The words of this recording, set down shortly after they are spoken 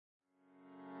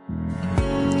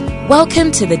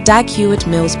Welcome to the Dag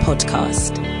Heward-Mills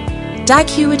podcast. Dag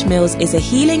Heward-Mills is a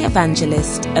healing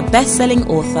evangelist, a best-selling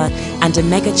author, and a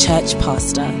mega-church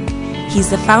pastor. He's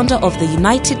the founder of the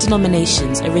United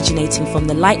Denominations, originating from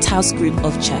the Lighthouse Group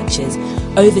of churches,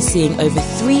 overseeing over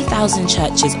 3,000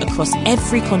 churches across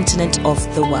every continent of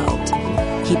the world.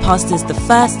 He pastors the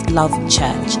First Love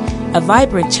Church, a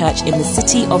vibrant church in the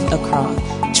city of Accra,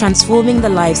 transforming the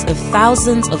lives of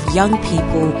thousands of young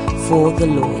people for the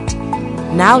Lord.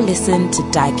 Now listen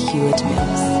to Dag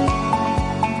Heward-Mills.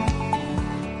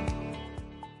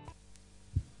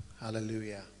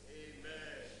 Hallelujah. Amen.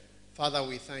 Father,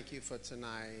 we thank you for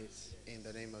tonight. In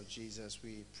the name of Jesus,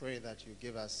 we pray that you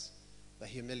give us the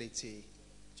humility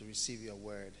to receive your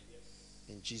word.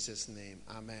 In Jesus' name,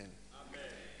 amen. Amen.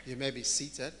 You may be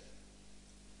seated.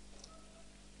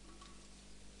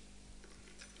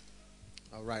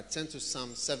 All right, turn to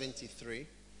Psalm 73.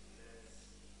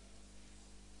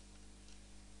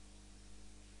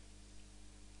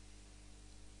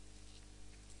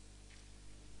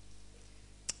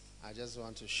 I just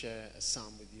want to share a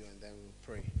psalm with you and then we'll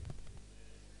pray.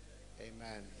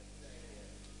 Amen.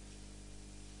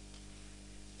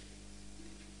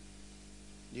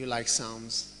 Do you like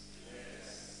psalms?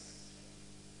 Yes.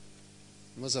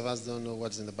 Most of us don't know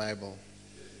what's in the Bible.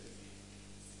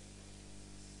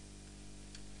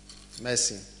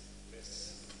 Mercy.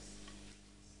 Yes.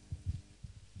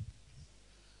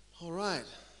 All right.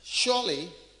 Surely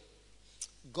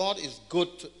God is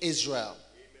good to Israel,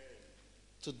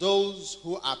 to those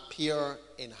who are pure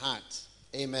in heart.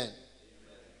 Amen. Amen.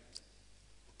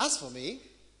 As for me,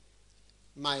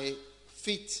 my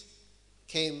feet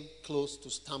came close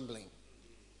to stumbling.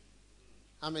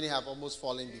 How many have almost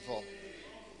fallen before?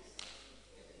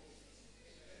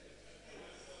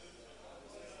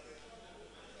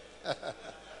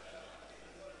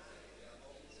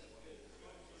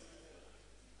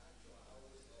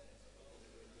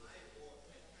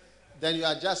 Then you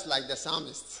are just like the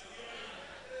psalmist.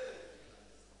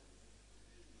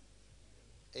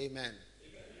 Amen. Amen.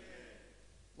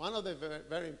 One of the very,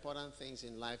 very important things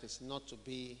in life is not to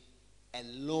be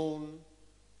alone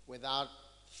without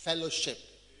fellowship.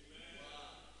 Amen.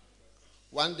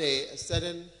 One day, a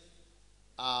certain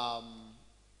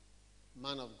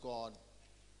man of God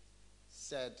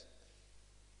said,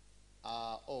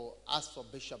 as for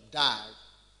Bishop Dag,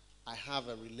 I have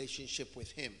a relationship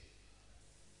with him.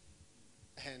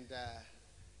 And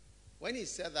when he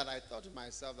said that, I thought to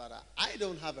myself that I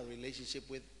don't have a relationship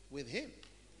with him.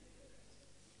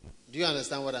 Do you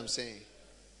understand what I'm saying?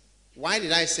 Why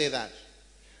did I say that?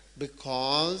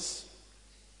 Because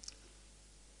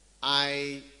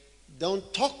I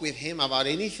don't talk with him about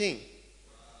anything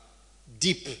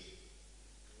deep.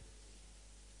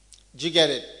 Do you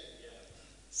get it?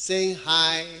 Saying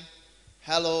hi,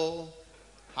 hello,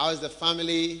 how is the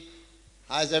family?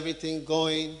 How's everything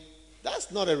going?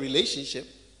 That's not a relationship.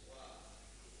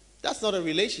 That's not a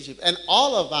relationship. And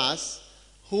all of us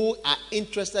who are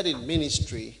interested in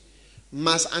ministry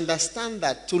must understand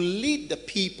that to lead the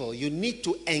people, you need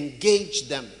to engage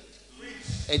them.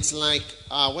 It's like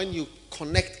when you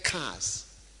connect cars,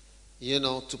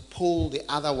 to pull the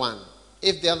other one.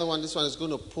 If the other one, this one is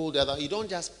going to pull the other, you don't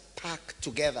just pack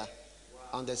together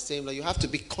on the same line. You have to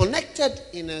be connected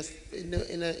in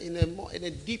a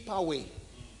deeper way.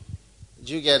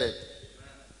 Do you get it?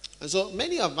 And so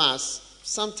many of us,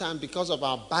 sometimes because of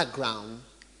our background,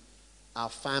 our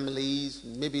families,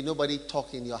 maybe nobody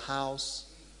talk in your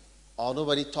house or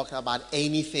nobody talk about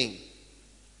anything.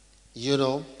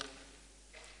 There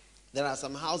are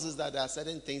some houses that there are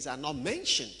certain things are not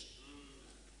mentioned.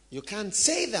 You can't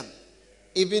say them.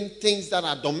 Even things that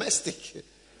are domestic.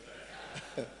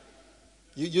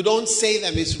 you don't say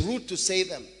them. It's rude to say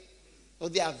them. So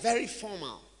they are very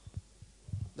formal.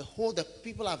 The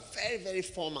people are very, very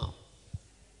formal.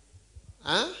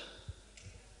 Huh?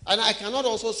 And I cannot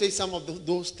also say some of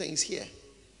those things here.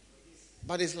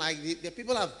 But it's like the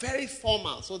people are very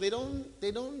formal, so they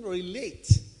don't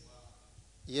relate.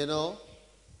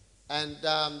 And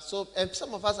and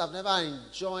some of us have never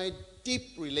enjoyed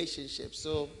deep relationships,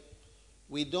 so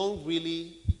we don't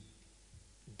really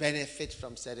benefit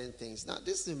from certain things. Now,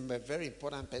 this is a very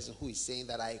important person who is saying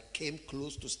that I came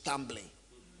close to stumbling.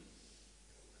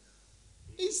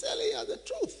 He's telling you the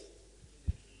truth.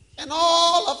 And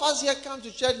all of us here come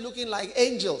to church looking like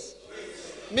angels.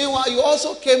 Meanwhile, you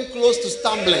also came close to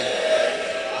stumbling.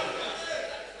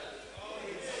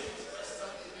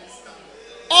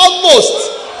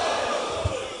 Almost.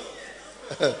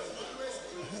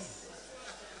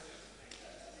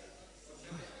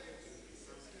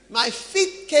 My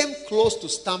feet came close to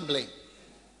stumbling.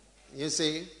 You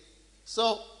see?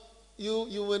 So,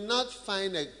 you will not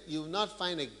find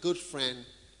a good friend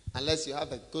unless you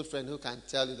have a good friend who can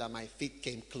tell you that my feet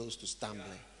came close to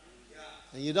stumbling.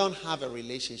 And you don't have a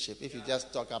relationship if you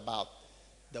just talk about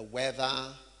the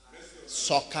weather,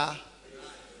 soccer,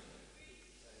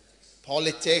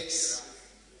 politics,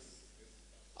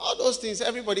 all those things.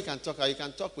 Everybody can talk. You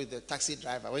can talk with the taxi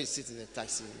driver when you sit in the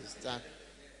taxi. You start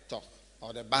talk,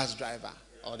 or the bus driver,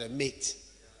 or the mate.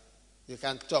 You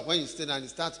can talk when you sit down. You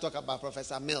start to talk about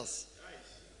Professor Mills.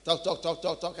 Talk.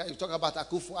 You talk about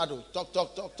Akufo-Addo. Talk.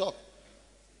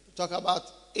 Talk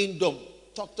about Indom.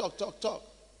 Talk.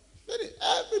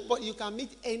 Everybody, you can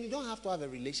meet, and you don't have to have a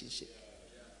relationship.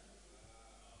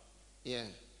 Yeah.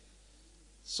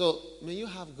 So, may you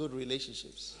have good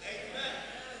relationships. Amen.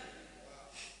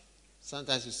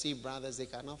 Sometimes you see brothers, they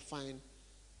cannot find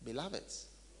beloveds.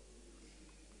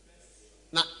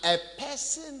 Now, a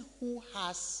person who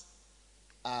has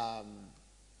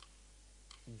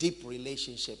deep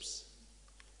relationships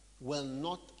will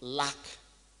not lack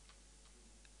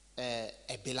a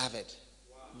beloved.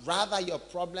 Rather, your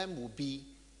problem will be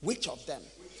which of them.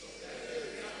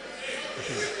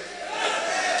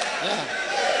 Yeah,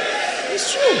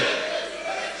 it's true.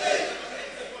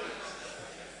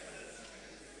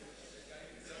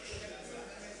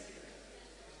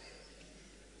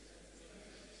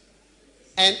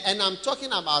 And I'm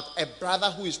talking about a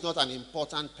brother who is not an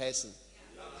important person.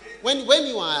 When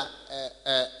you are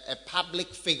a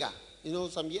public figure,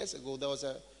 some years ago there was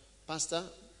a pastor,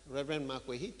 Reverend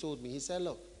Markway. He told me, he said,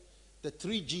 look, the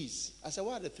 3 G's. I said,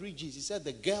 what are the 3 G's? He said,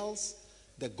 the girls,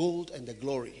 the gold, and the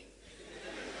glory.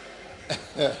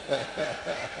 Yeah,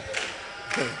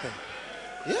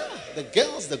 the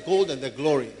girls, the gold, and the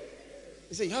glory.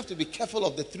 He said, you have to be careful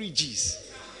of the 3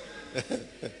 G's.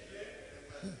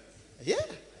 Yeah.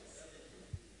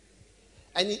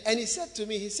 And he said to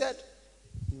me, he said,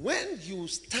 when you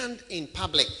stand in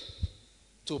public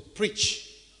to preach,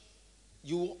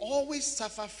 you will always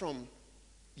suffer from,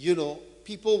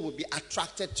 people will be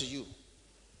attracted to you.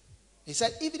 He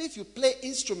said, even if you play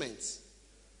instruments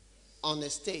on a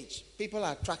stage, people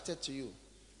are attracted to you.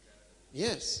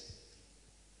 Yes.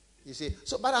 You see,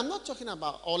 but I'm not talking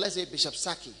about, or let's say Bishop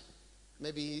Saki.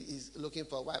 Maybe he's looking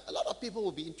for a wife. A lot of people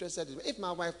will be interested in, if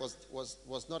my wife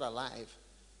was not alive,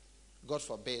 God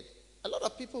forbid, a lot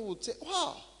of people would say,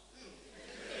 wow,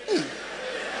 you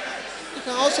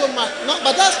can also marry. No,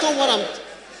 but that's not what I'm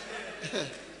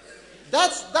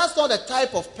that's not the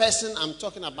type of person I'm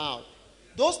talking about.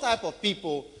 Those type of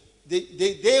people,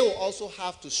 they will also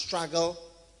have to struggle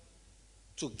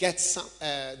to get some,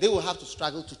 they will have to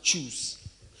struggle to choose.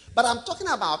 But I'm talking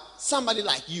about somebody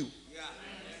like you,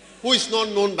 who is not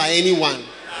known by anyone,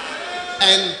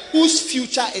 and whose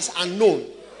future is unknown.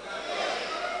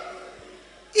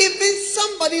 Even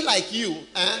somebody like you,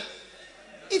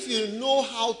 if you know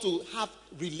how to have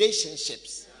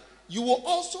relationships, you will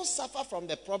also suffer from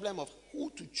the problem of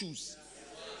who to choose.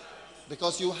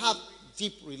 Because you have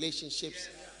deep relationships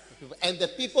with people, and the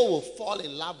people will fall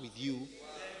in love with you,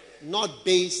 not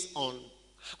based on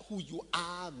who you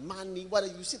are, money, whether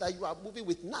you see that you are moving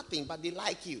with nothing, but they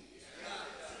like you.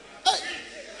 Hey.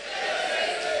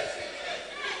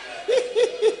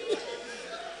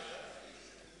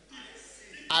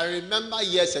 I remember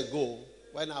years ago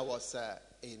when I was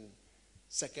in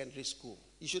secondary school.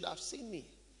 You should have seen me.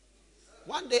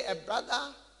 One day a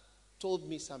brother told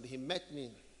me something. He met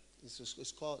me.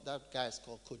 That guy is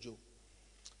called Kojo.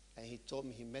 And he told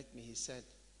me, he met me. He said,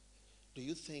 do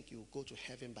you think you will go to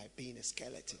heaven by being a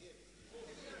skeleton?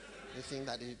 You think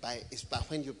that it's by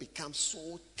when you become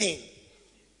so thin,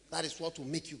 that is what will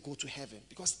make you go to heaven?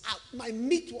 Because my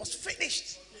meat was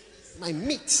finished. My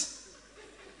meat,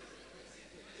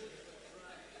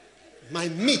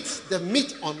 the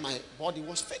meat on my body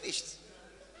was finished.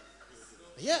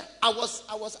 Yeah, I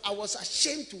was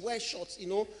ashamed to wear shorts,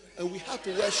 and we had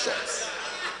to wear shorts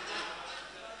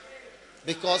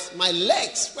because my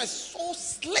legs were so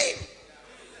slim.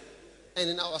 And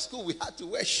in our school, we had to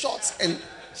wear shorts and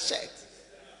shirt.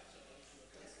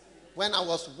 When I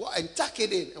was and tuck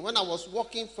it in, and when I was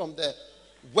walking from the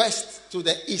west to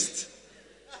the east,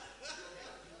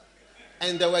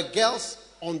 and there were girls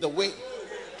on the way.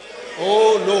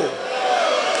 Oh no!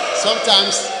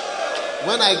 Sometimes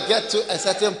when I get to a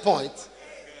certain point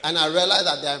and I realize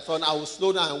that they're in front, I will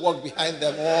slow down and walk behind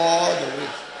them all the way.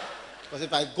 Because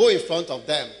if I go in front of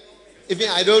them, even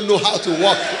I don't know how to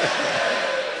walk.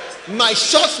 My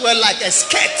shorts were like a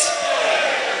skirt.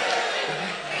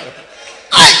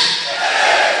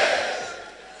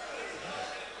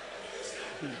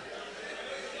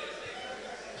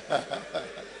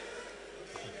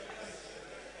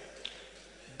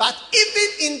 But even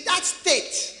in that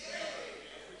state,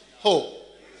 Oh,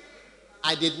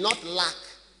 I did not lack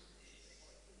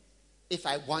if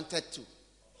I wanted to.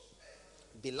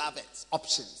 Beloved,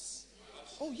 options.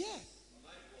 Oh, yeah.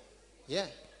 Yeah.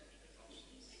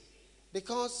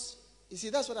 Because, you see,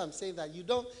 that's what I'm saying, that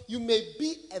you may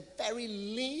be a very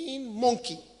lean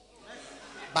monkey,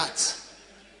 but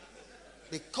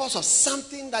because of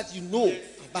something that you know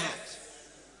about,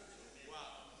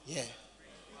 yeah.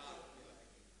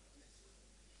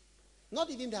 Not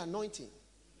even the anointing.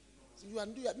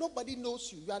 Nobody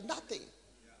knows you. You are nothing.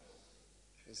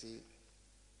 You see.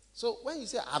 So when you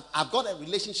say, I've got a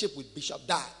relationship with Bishop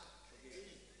Dag,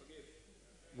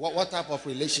 what type of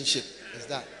relationship is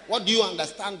that? What do you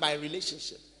understand by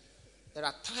relationship? There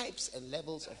are types and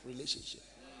levels of relationship.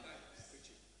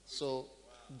 So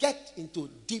get into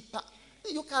deeper.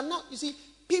 You cannot, you see,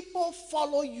 people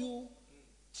follow you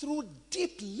through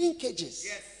deep linkages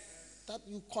that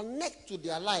you connect to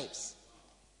their lives.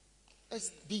 It's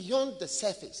beyond the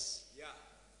surface.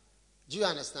 Do you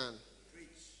understand?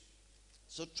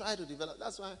 So try to develop.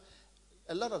 That's why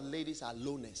a lot of ladies are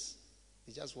loners.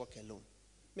 They just walk alone.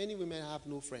 Many women have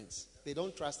no friends. They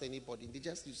don't trust anybody.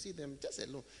 You see them just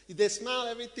alone. If they smile,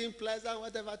 everything pleasant,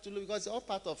 whatever to look, because it's all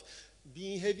part of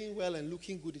behaving well and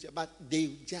looking good. But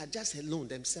they are just alone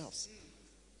themselves.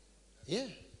 Yeah.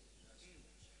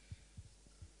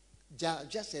 They are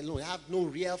just alone. They have no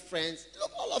real friends.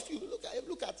 Look, all of you,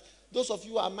 look at those of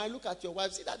you who are married, look at your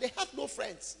wives. See that they have no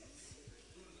friends.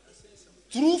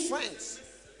 True friends.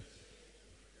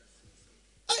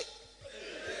 Hey.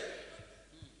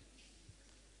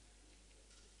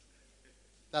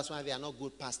 That's why they are not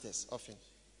good pastors often.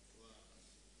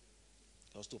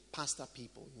 Because to pastor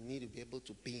people, you need to be able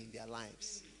to be in their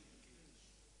lives.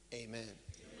 Amen.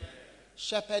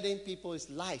 Shepherding people is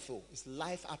life. Oh, it's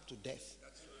life up to death.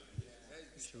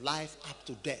 It's life up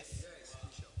to death.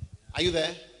 Are you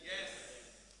there?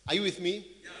 Are you with me?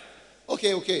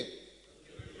 Okay.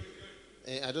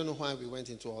 I don't know why we went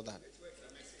into all that.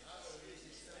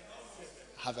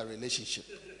 Have a relationship.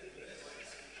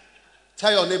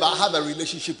 Tell your neighbor, I have a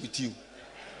relationship with you.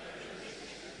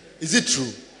 Is it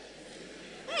true?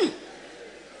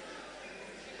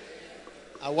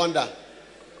 I wonder.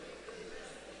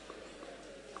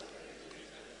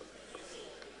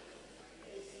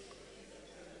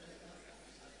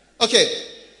 Okay.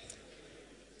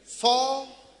 For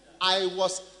I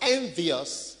was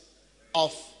envious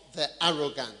of the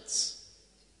arrogant.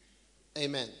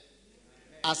 Amen.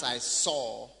 As I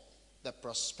saw the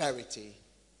prosperity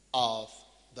of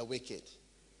the wicked.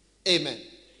 Amen.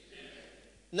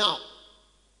 Now,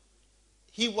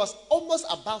 he was almost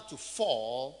about to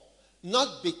fall,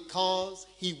 not because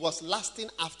he was lusting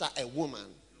after a woman,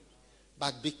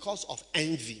 but because of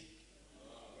envy.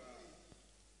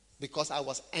 Because I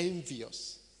was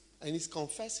envious. And he's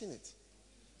confessing it.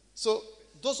 So,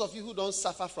 those of you who don't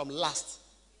suffer from lust,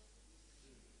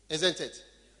 isn't it?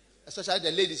 Especially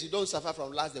the ladies, you don't suffer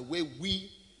from lust the way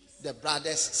we, the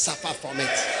brothers, suffer from it.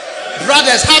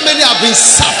 Brothers, how many have been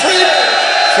suffering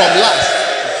from lust?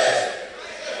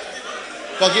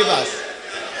 Forgive us.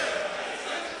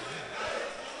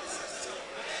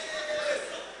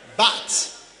 But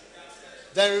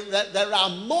there are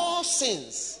more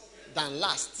sins than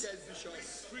lust.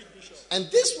 And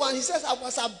this one, he says, I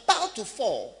was about to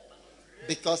fall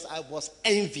because I was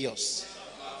envious.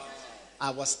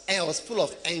 I was full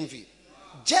of envy.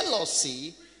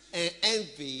 Jealousy and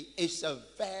envy is a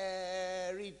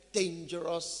very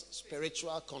dangerous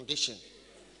spiritual condition.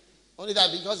 Only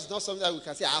that because it's not something that we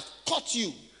can say, I've caught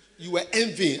you. You were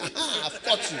envying. I've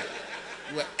caught you.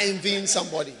 You were envying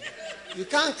somebody. You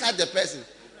can't catch the person.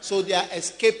 So they are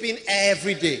escaping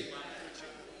every day.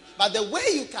 But the way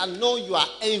you can know you are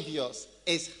envious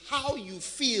is how you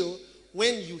feel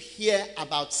when you hear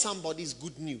about somebody's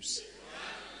good news.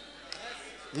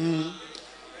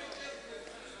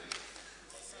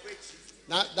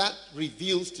 Now that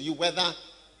reveals to you whether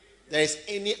there is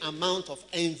any amount of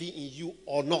envy in you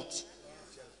or not.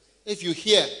 If you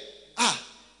hear,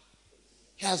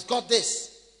 he has got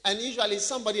this, and usually it's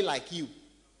somebody like you.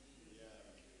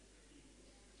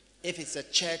 If it's a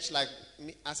church like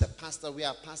me, as a pastor, we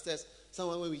are pastors.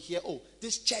 Somewhere when we hear,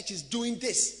 this church is doing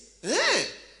this.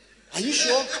 Are you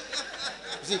sure?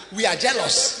 You see, we are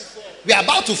jealous. We are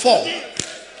about to fall.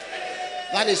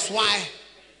 That is why.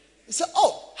 He said,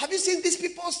 have you seen these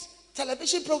people's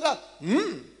television program?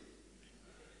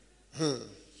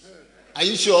 Are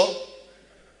you sure?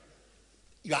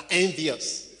 You are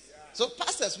envious. So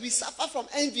pastors, we suffer from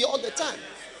envy all the time.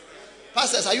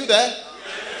 Pastors, are you there?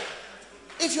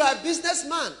 If you are a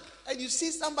businessman and you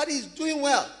see somebody is doing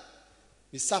well,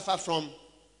 you suffer from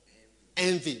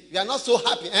envy. We are not so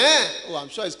happy. Oh, I'm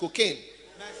sure it's cocaine.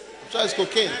 I'm sure it's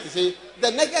cocaine. You see,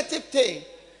 the negative thing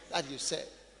that you said.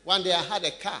 One day I had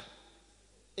a car,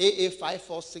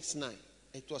 AA5469.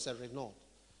 It was a Renault.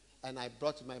 And I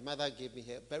brought, my mother gave me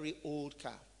a very old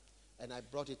car. And I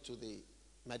brought it to the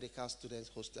medical students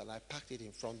hostel. I parked it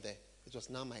in front there. It was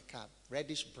now my car,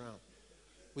 reddish brown.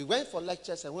 We went for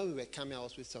lectures, and when we were coming, I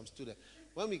was with some students.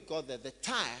 When we got there, the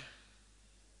tire,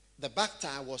 the back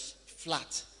tire was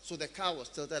flat. So the car was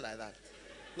tilted like that.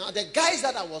 Now, the guys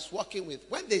that I was working with,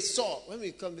 when they saw, when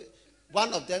we come,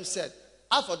 one of them said,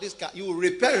 "As for this car, you will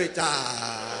repair it."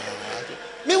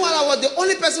 Meanwhile, I was the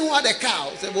only person who had a car.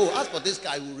 I said, "Oh, as for this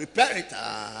car, you will repair it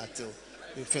till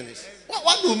we finish."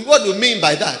 What do you mean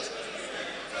by that?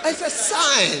 It's a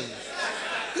sign.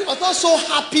 He was not so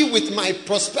happy with my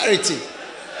prosperity.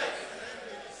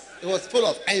 He was full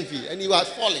of envy, and he was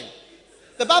falling.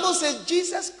 The Bible says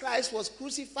Jesus Christ was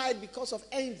crucified because of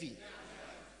envy.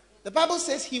 The Bible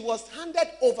says he was handed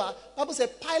over. The Bible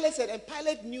said Pilate said, and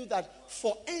Pilate knew that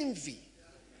for envy,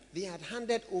 they had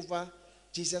handed over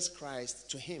Jesus Christ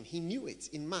to him. He knew it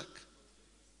in Mark.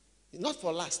 Not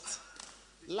for lust.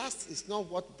 Lust is not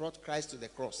what brought Christ to the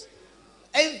cross.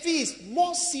 Envy is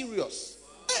more serious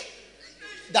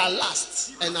than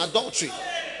lust and adultery.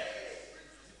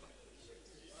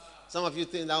 Some of you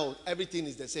think now everything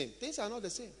is the same. Things are not the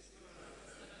same.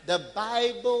 The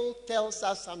Bible tells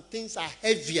us some things are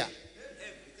heavier.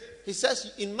 He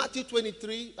says in Matthew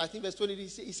 23, I think verse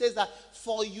 23, he says that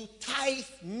for you tithe,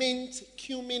 mint,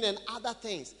 cumin, and other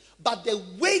things, but the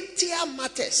weightier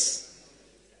matters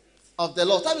of the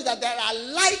law. That means that there are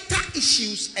lighter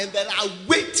issues and there are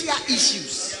weightier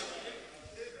issues.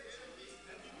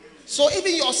 So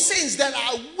even your sins, there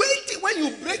are weighty, when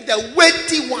you break the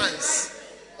weighty ones,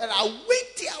 there are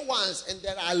weightier ones and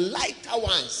there are lighter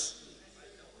ones.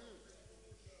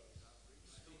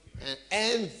 And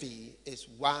envy is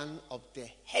one of the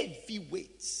heavy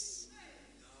weights.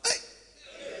 Hey.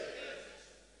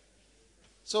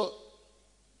 So,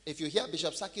 if you hear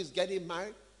Bishop Saki is getting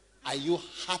married, are you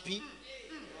happy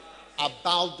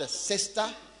about the sister?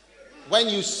 When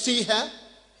you see her,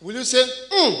 will you say,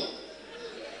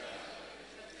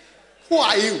 Who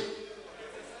are you?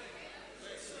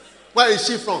 Where is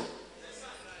she from?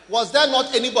 Was there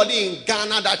not anybody in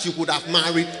Ghana that you could have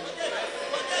married?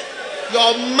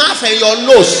 Your mouth and your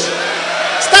nose.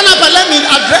 Stand up and let me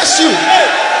address you.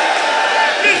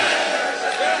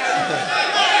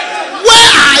 Where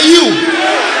are you?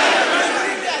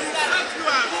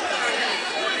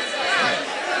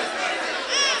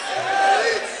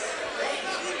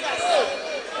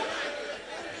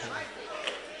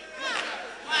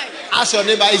 Ask your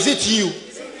neighbor, is it you?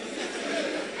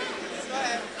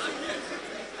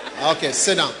 Okay,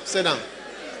 sit down, sit down.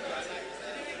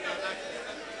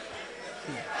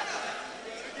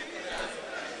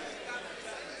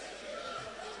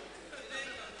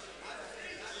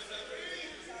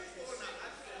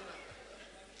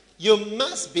 You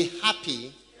must be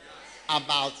happy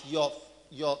about your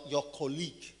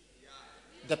colleague.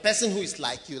 The person who is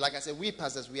like you. Like I said, we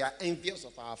pastors, we are envious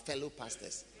of our fellow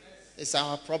pastors. It's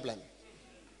our problem.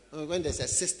 When there's a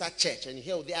sister church and you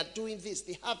hear, they are doing this,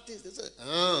 they have this, they say,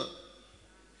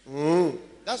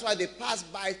 That's why they pass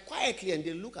by quietly and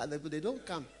they look at them, but they don't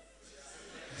come.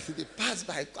 They pass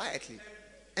by quietly.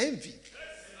 Envy.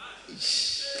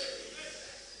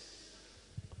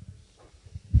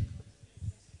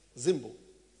 Zimbo.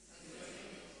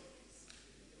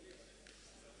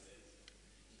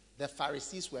 The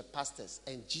Pharisees were pastors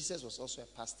and Jesus was also a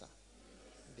pastor.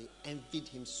 They envied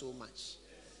him so much.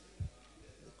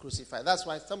 They crucified. That's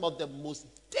why some of the most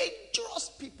dangerous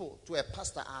people to a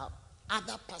pastor are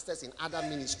other pastors in other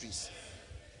ministries.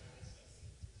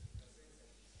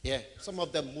 Yeah, some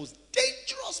of the most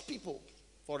dangerous people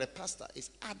for a pastor is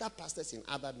other pastors in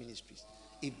other ministries.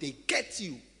 If they get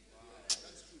you,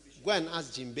 go and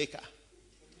ask Jim Baker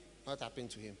what happened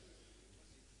to him.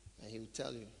 And he will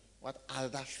tell you what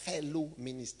other fellow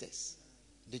ministers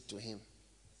did to him.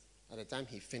 At the time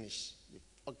he finished, they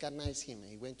organized him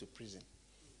and he went to prison.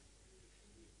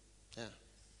 Yeah,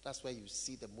 that's where you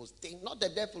see the most thing. Not the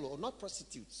devil or not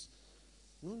prostitutes.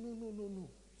 No.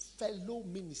 Fellow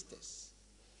ministers.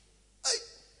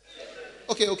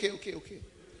 Okay.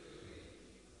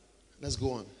 Let's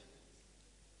go on.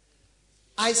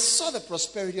 I saw the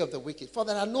prosperity of the wicked, for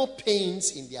there are no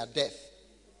pains in their death.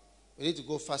 We need to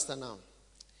go faster now.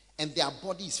 And their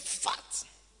body is fat.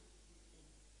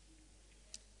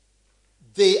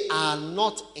 They are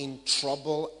not in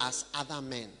trouble as other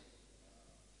men,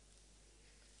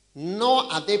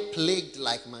 nor are they plagued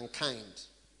like mankind.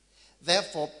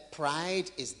 Therefore, pride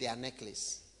is their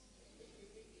necklace.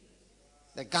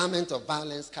 The garment of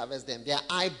violence covers them. Their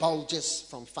eye bulges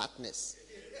from fatness,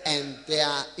 and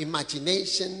their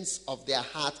imaginations of their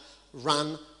heart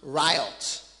run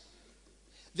riot.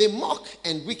 They mock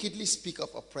and wickedly speak of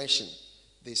oppression.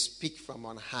 They speak from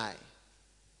on high.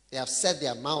 They have set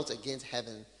their mouth against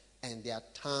heaven, and their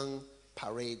tongue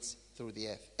parades through the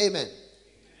earth. Amen.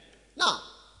 Now,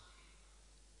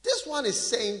 this one is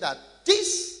saying that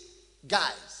these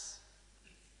guys,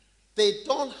 they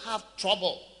don't have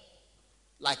trouble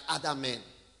like other men.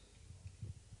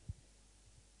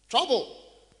 Trouble.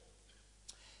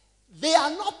 They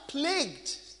are not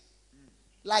plagued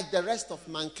like the rest of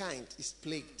mankind is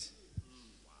plagued.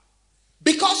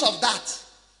 Because of that,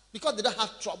 because they don't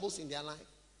have troubles in their life,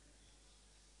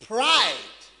 pride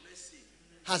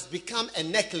has become a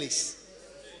necklace.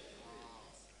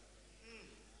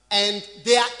 And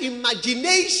their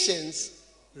imaginations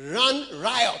run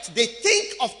riot. They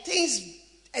think of things,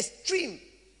 extreme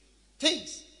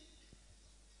things.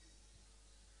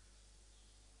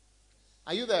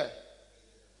 Are you there?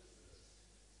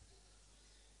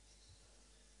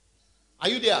 Are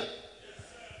you there? Yes,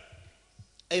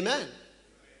 amen.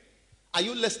 Are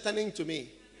you listening to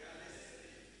me?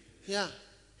 Yes. Yeah.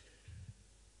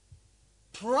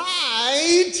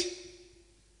 Pride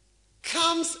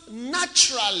comes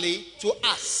naturally to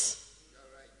us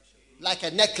like a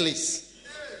necklace.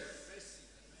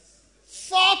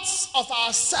 Thoughts of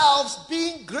ourselves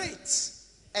being great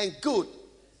and good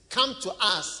come to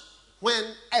us when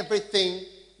everything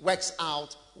works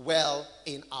out well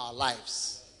in our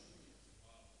lives.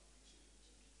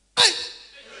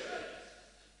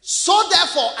 So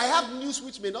therefore, I have news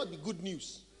which may not be good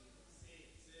news.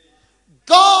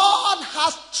 God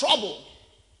has trouble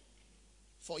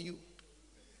for you.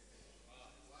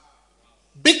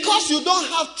 Because you don't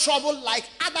have trouble like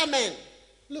other men.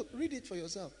 Look, read it for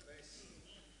yourself.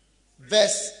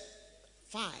 Verse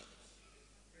 5.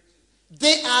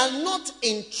 They are not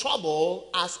in trouble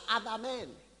as other men,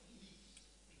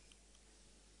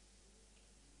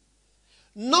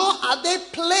 nor are they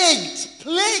plagued.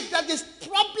 Plagued, that is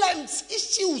problems,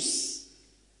 issues,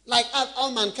 like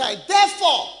all mankind.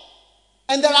 Therefore,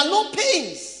 and there are no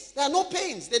pains. There are no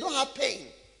pains. They don't have pain.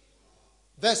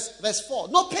 Verse 4.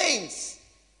 No pains.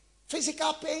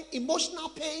 Physical pain, emotional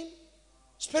pain,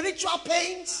 spiritual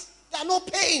pains. There are no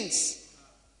pains.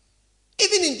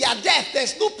 Even in their death,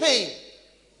 there's no pain.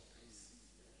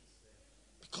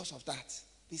 Because of that,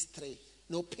 these three.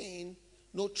 No pain,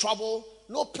 no trouble,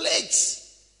 no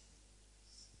plagues.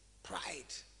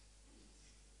 Pride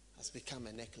has become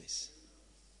a necklace.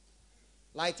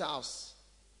 Lighthouse.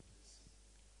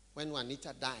 When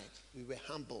Juanita died, we were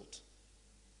humbled.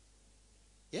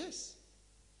 Yes.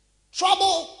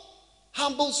 Trouble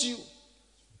humbles you.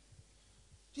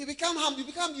 You become humble, you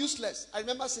become useless. I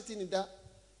remember sitting in that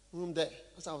room there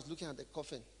as I was looking at the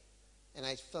coffin, and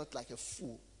I felt like a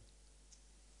fool.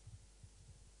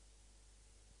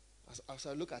 As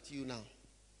I look at you now,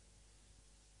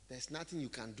 there's nothing you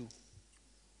can do.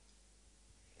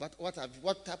 What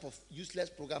type of useless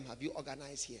program have you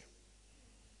organized here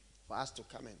for us to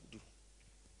come and do?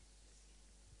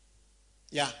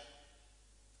 Yeah.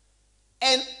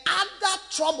 And other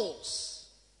troubles.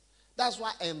 That's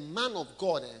why a man of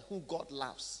God and whom God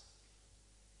loves,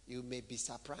 you may be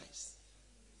surprised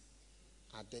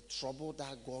at the trouble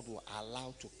that God will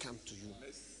allow to come to you.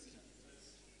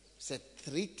 Said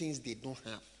 3 things they don't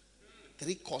have.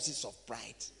 3 causes of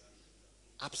pride.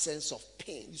 Absence of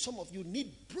pain. Some of you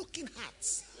need broken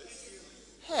hearts.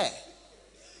 Hey.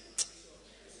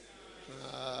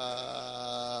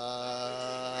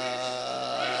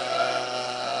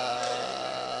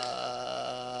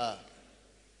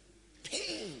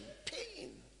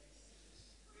 Pain.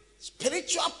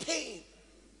 Spiritual pain.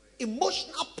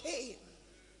 Emotional pain.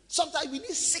 Sometimes we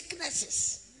need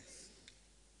sicknesses.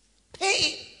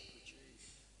 Pain.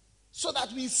 So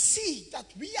that we see that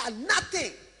we are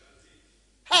nothing.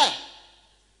 Hey.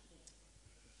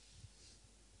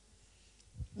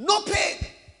 No pain.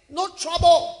 No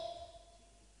trouble.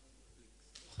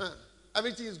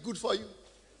 Everything is good for you.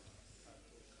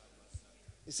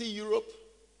 You see Europe?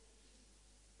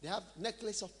 They have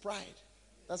necklace of pride.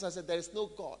 That's why I said there is no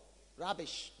God.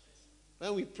 Rubbish.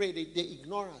 When we pray, they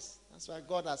ignore us. That's why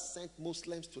God has sent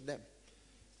Muslims to them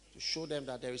to show them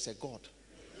that there is a God.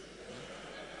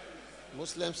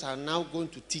 Muslims are now going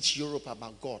to teach Europe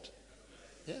about God.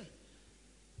 Yeah.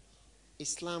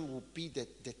 Islam will be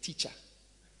the teacher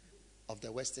of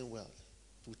the Western world.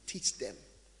 To teach them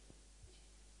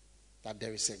that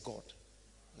there is a God.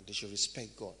 And they should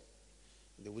respect God.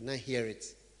 They will not hear it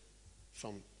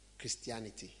from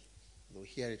Christianity. They will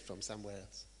hear it from somewhere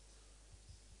else.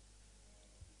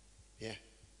 Yeah.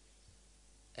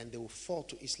 And they will fall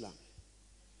to Islam.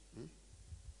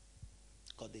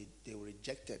 Because they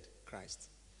rejected Christ.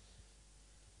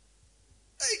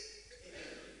 Hey.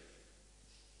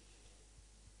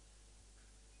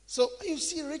 So you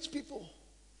see rich people,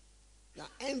 they are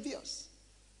envious.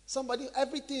 Somebody,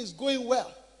 everything is going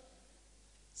well.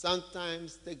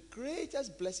 Sometimes the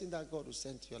greatest blessing that God will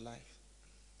send to your life,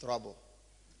 trouble.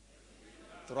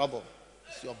 Trouble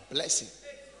is your blessing.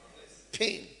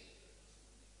 Pain.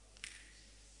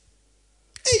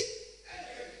 Hey.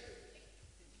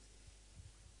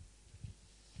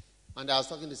 And I was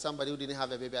talking to somebody who didn't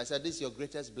have a baby. I said, this is your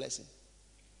greatest blessing.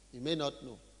 You may not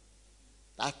know.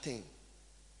 That thing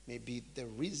may be the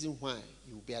reason why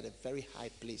you will be at a very high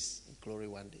place in glory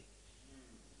one day.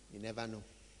 You never know.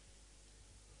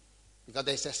 Because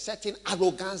there's a certain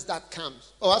arrogance that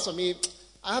comes. Oh, as for me,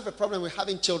 I have a problem with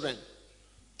having children.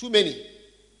 Too many.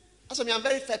 As for me, I'm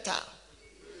very fertile.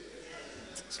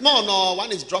 Small, no,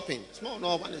 one is dropping. Small,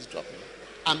 no, one is dropping.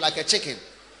 I'm like a chicken.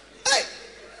 Hey!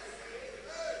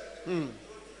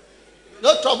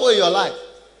 No trouble in your life.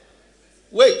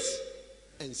 Wait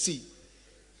and see.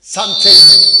 Something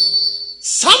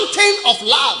of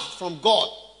love from God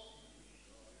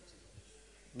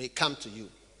may come to you.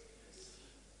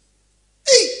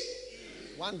 Hey!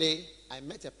 One day, I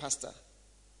met a pastor,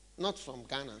 not from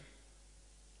Ghana,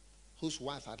 whose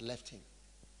wife had left him.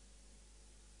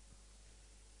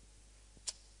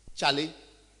 Charlie,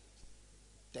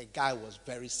 the guy was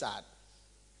very sad.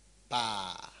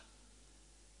 Bah.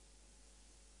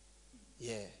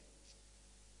 Yeah.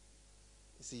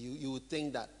 See, you would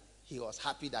think that he was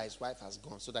happy that his wife has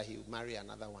gone so that he would marry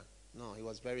another one. No, he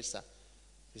was very sad.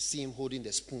 You see him holding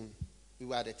the spoon. We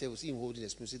were at the table, see him holding the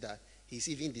spoon. See that he's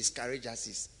even discouraged as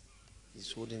he's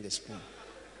holding the spoon.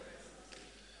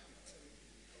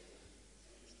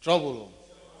 Trouble.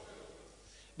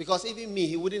 Because even me,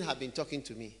 he wouldn't have been talking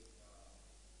to me.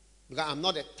 Because I'm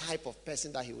not the type of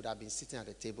person that he would have been sitting at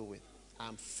the table with.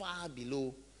 I'm far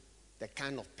below the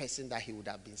kind of person that he would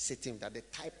have been sitting with, the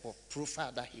type of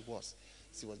profile that he was.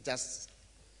 So he was just,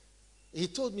 he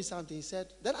told me something. He said,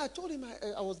 then I told him,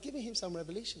 I was giving him some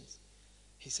revelations.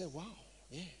 He said, wow,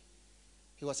 yeah.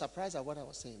 He was surprised at what I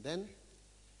was saying. Then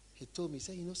he told me, he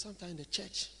said, sometimes in the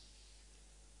church,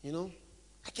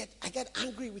 I get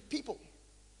angry with people.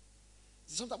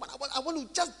 Sometimes I want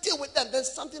to just deal with them. Then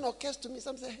something occurs to me.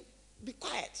 Something, hey, be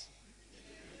quiet.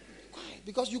 Be quiet.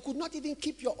 Because you could not even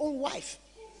keep your own wife.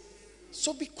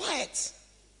 So be quiet.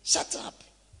 Shut up.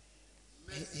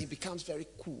 He becomes very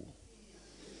cool.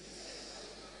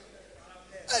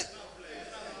 Hey.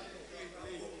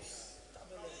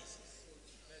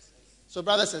 So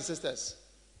brothers and sisters,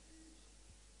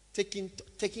 taking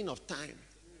of time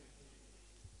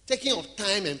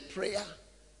and prayer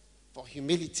for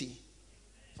humility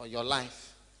for your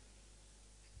life.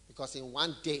 Because in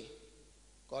one day,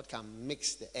 God can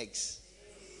mix the eggs.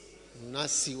 You will not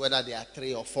see whether they are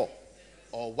 3 or 4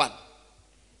 or 1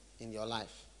 in your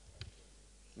life.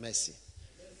 Mercy.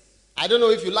 I don't know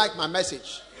if you like my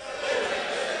message,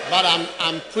 but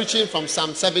I'm preaching from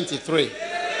Psalm 73.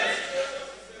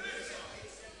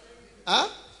 Huh?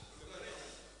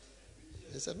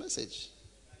 It's a message.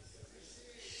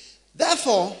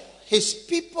 Therefore, his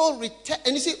people return.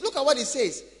 And you see, look at what it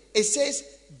says. It says,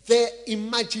 the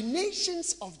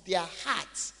imaginations of their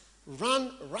hearts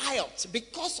run riot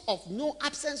because of no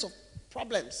absence of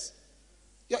problems.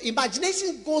 Your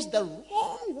imagination goes the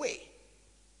wrong way.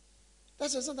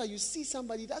 That's the reason that you see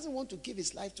somebody doesn't want to give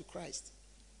his life to Christ.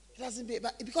 It doesn't be,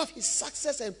 but because of his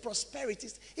success and prosperity,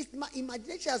 his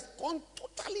imagination has gone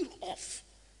totally off.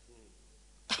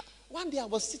 One day I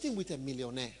was sitting with a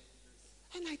millionaire,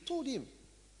 and I told him,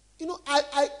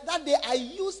 that day I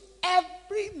used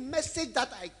every message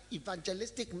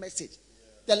evangelistic message.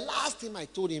 The last thing I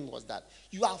told him was that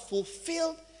you have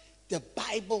fulfilled the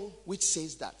Bible which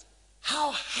says that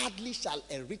how hardly shall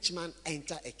a rich man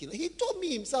enter a kingdom. He told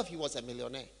me himself he was a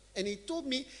millionaire. And he told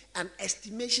me an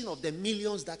estimation of the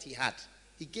millions that he had.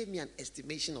 He gave me an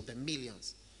estimation of the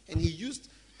millions. And he used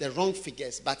the wrong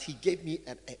figures, but he gave me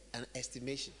an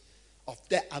estimation of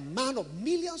the amount of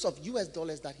millions of US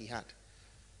dollars that he had.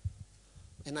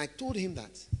 And I told him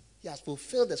that he has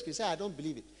fulfilled the scripture. He said, I don't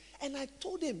believe it. And I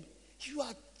told him, you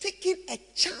are taking a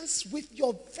chance with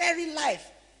your very life.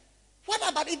 What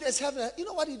about if there's heaven? You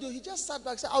know what he did? He just sat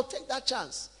back and said, I'll take that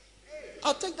chance.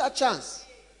 I'll take that chance.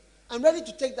 I'm ready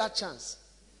to take that chance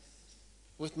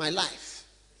with my life.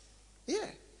 Yeah.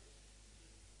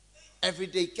 Every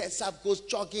day gets up, goes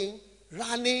jogging,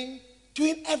 running,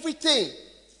 doing everything.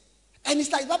 And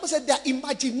it's like the Bible said, their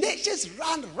imaginations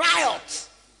run riot.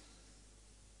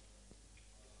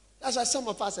 That's why some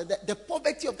of us, the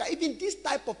poverty of God, even this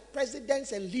type of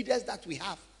presidents and leaders that we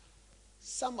have,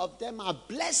 some of them are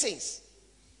blessings.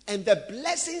 And the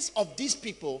blessings of these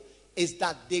people is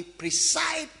that they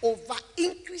preside over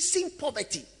increasing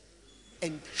poverty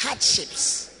and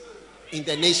hardships in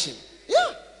the nation.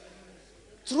 Yeah.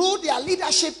 Through their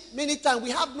leadership, many times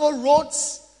we have no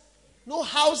roads, no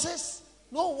houses,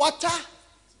 no water,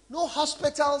 no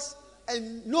hospitals,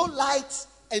 and no lights.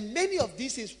 And many of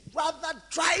these things rather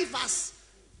drive us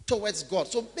towards God.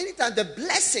 So many times the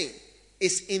blessing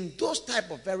is in those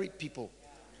type of very people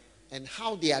and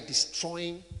how they are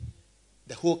destroying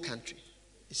the whole country.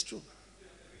 It's true.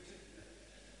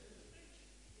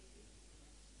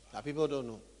 But people don't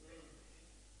know.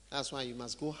 That's why you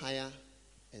must go higher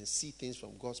and see things from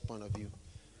God's point of view.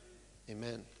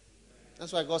 Amen.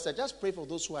 That's why God said, just pray for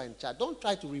those who are in charge. Don't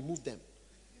try to remove them.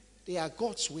 They are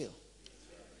God's will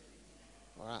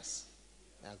for us.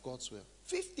 They are God's will.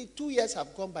 52 years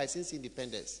have gone by since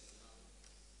independence.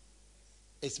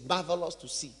 It's marvelous to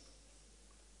see.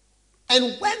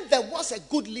 And when there was a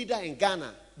good leader in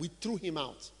Ghana, we threw him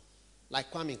out. Like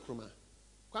Kwame Nkrumah.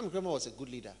 Kwame Nkrumah was a good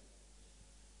leader.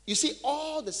 You see,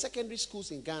 all the secondary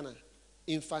schools in Ghana,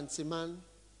 Infantsiman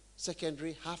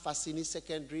Secondary, Hafasini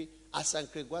Secondary,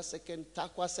 Asankregwa Secondary,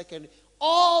 Takwa Secondary,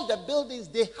 all the buildings,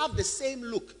 they have the same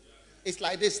look. It's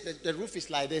like this. The roof is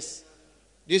like this.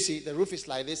 Do you see? The roof is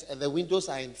like this, and the windows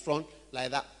are in front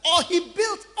like that. Oh, he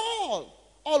built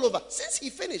all over. Since he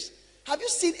finished, have you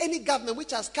seen any government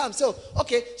which has come? So,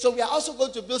 okay, so we are also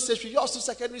going to build station. You also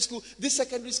secondary school, this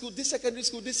secondary school, this secondary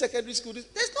school, this secondary school.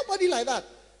 There's nobody like that.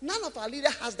 None of our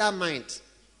leaders has that mind.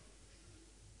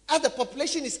 As the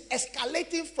population is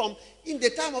escalating from in the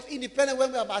time of independence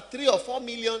when we were about 3 or 4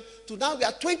 million to now we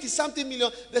are 20-something million.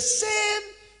 The same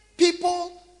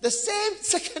people, the same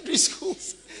secondary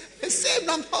schools, the same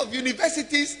number of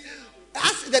universities.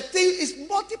 As the thing is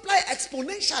multiplied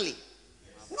exponentially.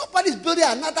 Nobody's building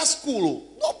another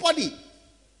school. Nobody.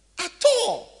 At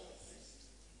all.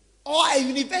 Or a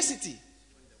university.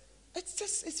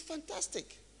 It's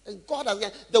fantastic. And God has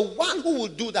the one who will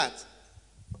do that.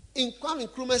 In Kwame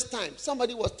Nkrumah's time,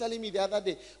 somebody was telling me the other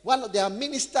day, one of their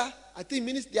minister, I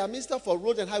think their minister for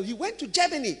road and highway, he went to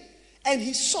Germany and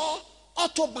he saw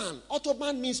Autobahn.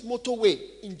 Autobahn means motorway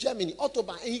in Germany,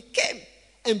 Autobahn. And he came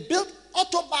and built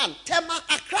Autobahn, Tema,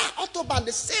 Accra, Autobahn,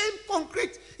 the same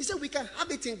concrete. He said, we can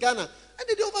have it in Ghana. And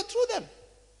they overthrew them.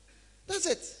 That's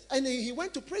it. And he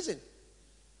went to prison.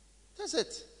 That's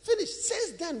it. Finished.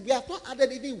 Since then, we have not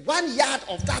added even 1 yard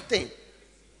of that thing.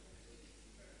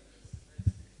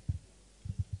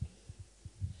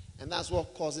 And that's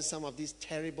what causes some of these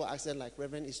terrible accidents like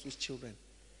Reverend Eastwood's children.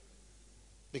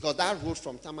 Because that road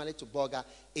from Tamale to Bolga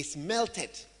is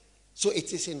melted. So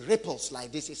it is in ripples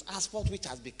like this. It's asphalt which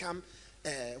has become,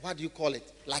 what do you call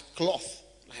it? Like cloth,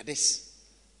 like this.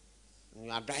 And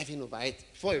you are driving over it.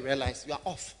 Before you realize, you are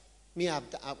off. Me, I've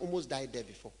almost died there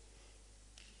before.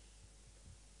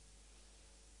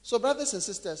 So brothers and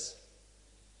sisters,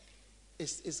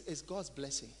 it's God's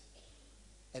blessing.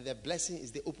 And the blessing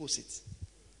is the opposite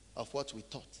of what we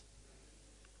thought.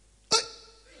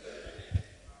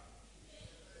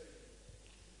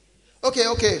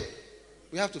 Okay.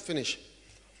 We have to finish.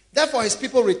 Therefore, his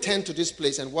people returned to this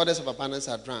place, and waters of abundance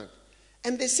are drunk.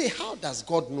 And they say, how does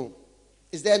God know?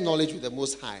 Is there knowledge with the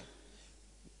Most High?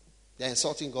 They're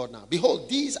insulting God now. Behold,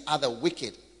 these are the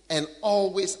wicked, and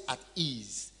always at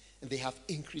ease, and they have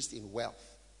increased in wealth.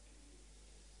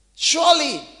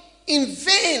 Surely, in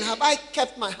vain have I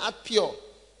kept my heart pure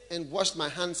and washed my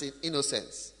hands in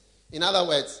innocence. In other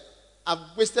words, I've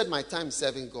wasted my time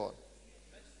serving God.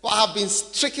 But I've been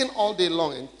stricken all day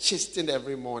long and chastened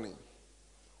every morning.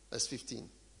 Verse 15.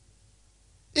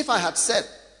 If I had said,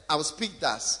 I will speak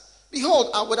thus,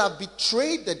 behold, I would have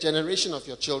betrayed the generation of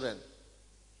your children.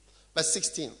 Verse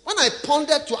 16. When I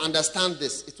pondered to understand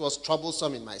this, it was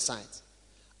troublesome in my sight.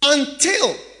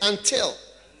 Until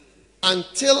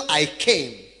I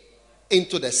came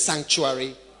into the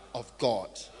sanctuary of God.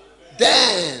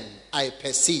 Then I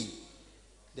perceived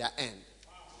their end.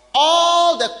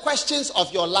 All the questions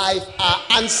of your life are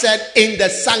answered in the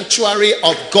sanctuary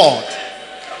of God.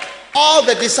 All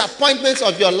the disappointments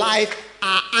of your life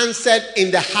are answered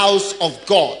in the house of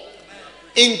God.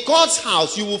 In God's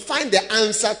house, you will find the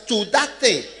answer to that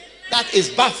thing that is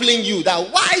baffling you. That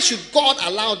why should God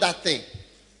allow that thing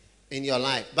in your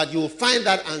life? But you will find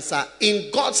that answer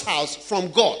in God's house from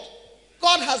God.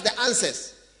 God has the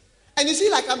answers. And you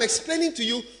see, like I'm explaining to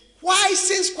you, why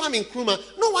since Kwame Nkrumah,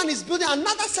 no one is building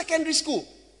another secondary school.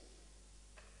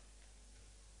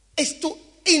 It's to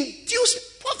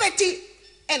induce poverty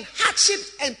and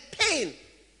hardships and pain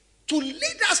to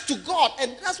lead us to God.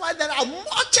 And that's why there are more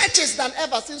churches than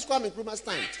ever since Kwame Nkrumah's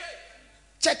time.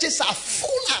 Churches are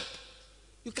full up.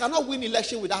 You cannot win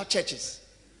election without churches.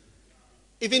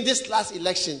 Even this last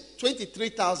election,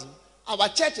 23,000, our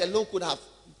church alone could have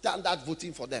done that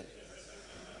voting for them.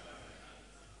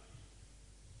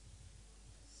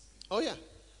 Oh yeah.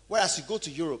 Whereas you go to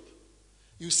Europe,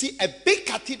 you see a big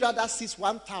cathedral that seats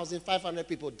 1,500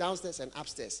 people downstairs and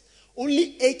upstairs.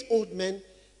 Only 8 old men,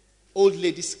 old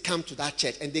ladies come to that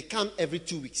church, and they come every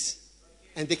 2 weeks.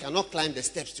 And they cannot climb the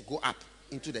steps to go up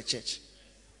into the church.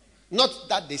 Not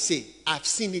that they say, I've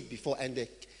seen it before, and the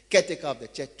caretaker of the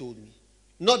church told me.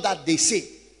 Not that they say,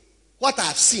 what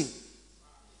I've seen.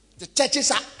 The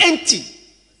churches are empty.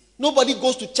 Nobody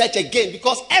goes to church again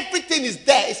because everything is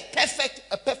there. It's perfect,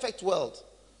 a perfect world.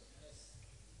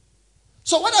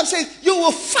 So what I'm saying, you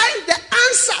will find the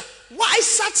answer. Why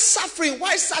such suffering?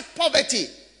 Why such poverty?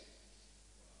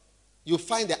 You'll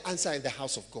find the answer in the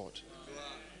house of God.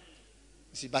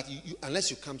 You see, but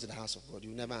unless you come to the house of God,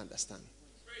 you'll never understand.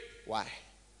 Why?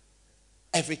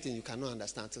 Everything you cannot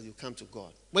understand until you come to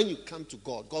God. When you come to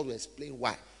God, God will explain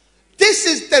why. This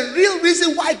is the real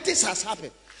reason why this has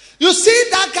happened. You see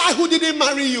that guy who didn't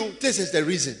marry you, this is the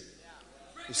reason.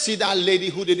 You see that lady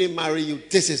who didn't marry you,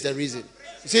 this is the reason.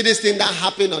 You see this thing that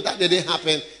happened or that didn't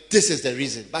happen, this is the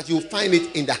reason. But you find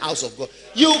it in the house of God.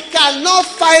 You cannot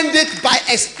find it by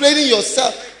explaining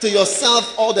to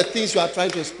yourself all the things you are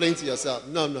trying to explain to yourself.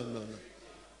 No.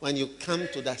 When you come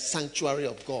to the sanctuary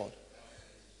of God,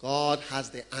 God has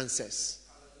the answers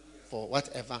for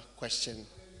whatever question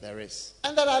there is.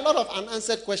 And there are a lot of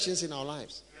unanswered questions in our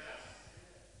lives.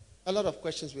 A lot of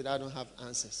questions we don't have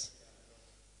answers.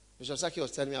 Bishop Saki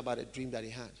was telling me about a dream that he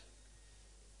had,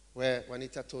 where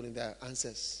Juanita told him there are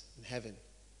answers in heaven.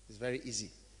 It's very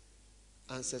easy.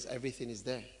 Answers, everything is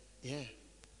there. Yeah.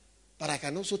 But I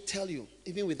can also tell you,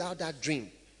 even without that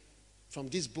dream, from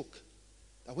this book,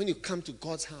 that when you come to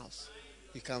God's house,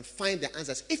 you can find the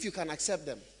answers if you can accept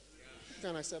them. You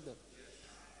can accept them.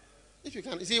 If you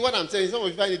can. You see what I'm saying? Some of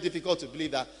you find it difficult to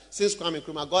believe that since Kwame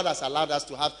Nkrumah, God has allowed us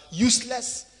to have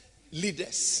useless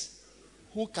leaders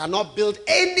who cannot build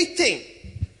anything.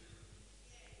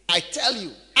 I tell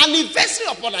you, anniversary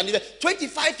upon anniversary,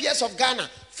 25 years of Ghana,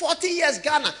 40 years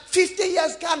Ghana, 50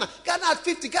 years Ghana, Ghana at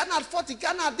 50, Ghana at 40,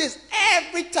 Ghana at this,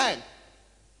 every time.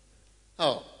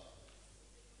 Oh.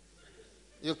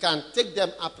 You can take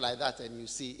them up like that and you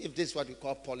see if this is what we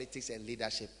call politics and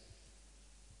leadership.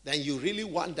 Then you really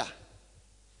wonder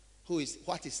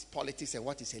what is politics and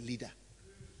what is a leader.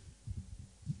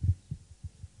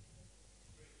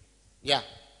 Yeah.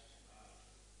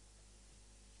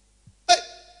 Hey.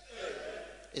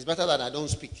 It's better that I don't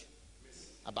speak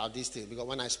about this thing, because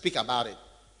when I speak about it,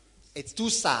 it's too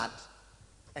sad,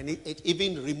 and it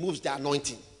even removes the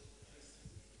anointing,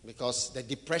 because the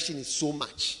depression is so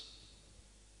much.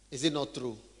 Is it not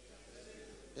true?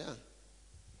 Yeah.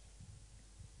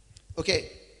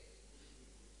 Okay.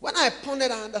 When I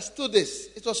pondered, I understood this.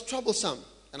 It was troublesome,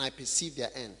 and I perceived their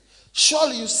end.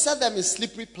 Surely you set them in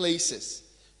slippery places.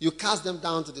 You cast them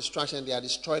down to destruction, and they are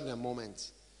destroyed in a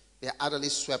moment. They are utterly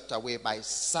swept away by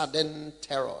sudden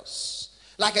terrors.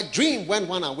 Like a dream when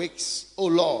one awakes. O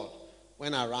Lord,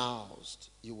 when aroused,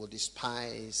 you will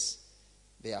despise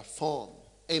their form.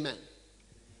 Amen.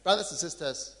 Brothers and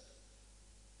sisters,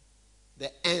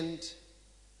 the end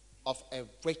of a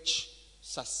rich,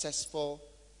 successful,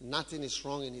 nothing is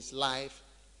wrong in his life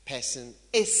person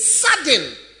is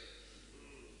sudden.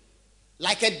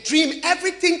 Like a dream,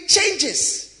 everything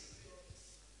changes.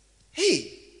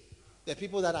 Hey, the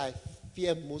people that I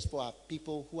fear most for are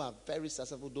people who are very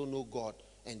successful, don't know God,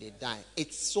 and they die.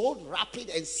 It's so rapid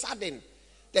and sudden.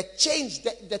 The change,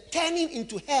 the turning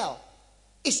into hell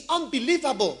is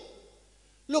unbelievable.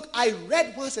 Look, I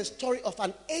read once a story of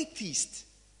an atheist,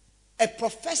 a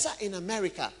professor in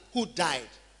America who died.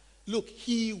 Look,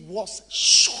 he was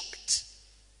shocked.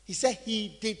 He said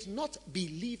he did not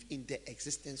believe in the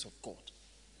existence of God.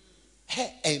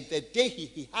 And the day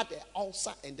he had an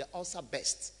ulcer, and the ulcer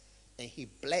burst, and he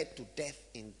bled to death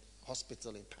in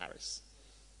hospital in Paris.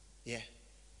 Yeah.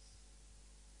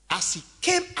 As he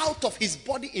came out of his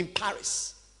body in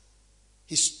Paris,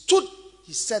 he stood,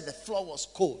 he said the floor was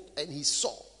cold, and he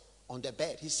saw on the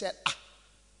bed, he said,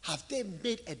 have they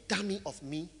made a dummy of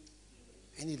me?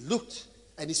 And he looked,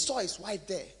 and he saw his wife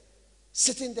there,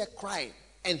 sitting there crying.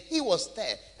 And he was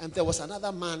there, and there was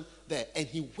another man there. And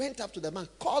he went up to the man,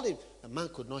 called him. The man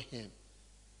could not hear him.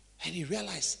 And he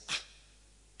realized,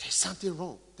 there's something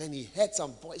wrong. Then he heard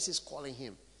some voices calling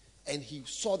him. And he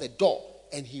saw the door,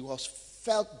 and he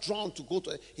felt drawn to go to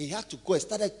it. He had to go and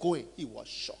started going. He was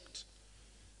shocked.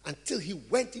 until he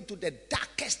went into the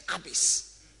darkest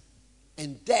abyss.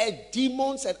 And there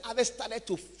demons and others started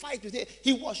to fight with him.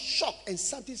 He was shocked, and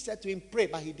something said to him, pray,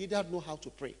 but he did not know how to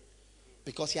pray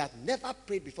because he had never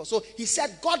prayed before. So he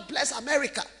said, God bless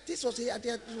America. This was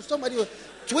somebody who,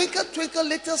 twinkle, twinkle,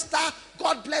 little star,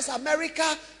 God bless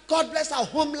America, God bless our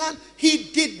homeland.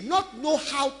 He did not know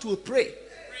how to pray.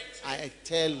 I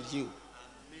tell you.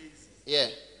 Yeah.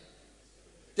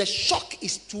 The shock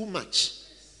is too much.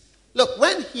 Look,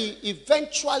 when he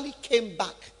eventually came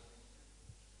back,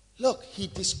 look, he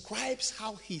describes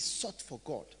how he sought for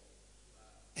God.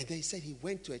 And then he said he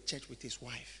went to a church with his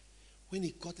wife. When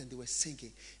he got and they were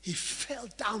singing, he fell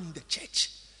down in the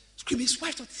church, screaming. His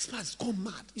wife thought this man has gone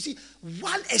mad. You see,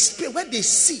 one experience when they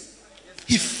see,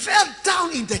 he fell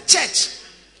down in the church,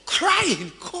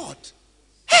 crying, God,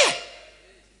 hey,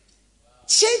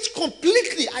 changed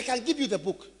completely. I can give you the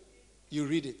book. You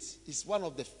read it. It's one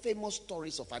of the famous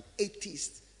stories of an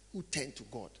atheist who turned to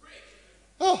God.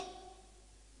 Oh,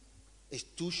 it's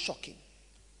too shocking.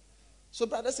 So,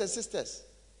 brothers and sisters,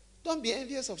 don't be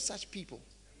envious of such people.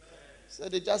 So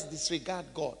they just disregard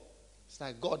God. It's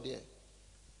like God there.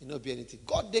 You know, be anything.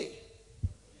 God there.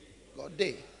 God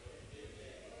there.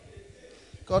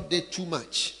 God there too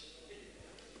much.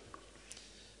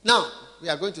 Now, we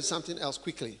are going to something else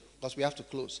quickly because we have to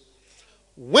close.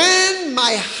 When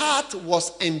my heart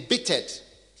was embittered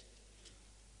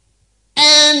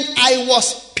and I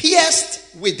was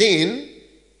pierced within,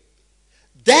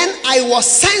 then I was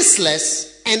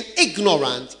senseless and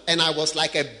ignorant, and I was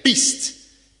like a beast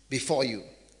before you.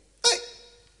 Hey.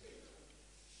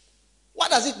 What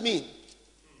does it mean?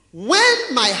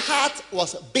 When my heart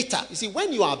was bitter, you see,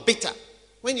 when you are bitter,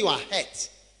 when you are hurt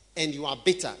and you are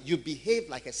bitter, you behave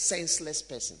like a senseless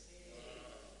person.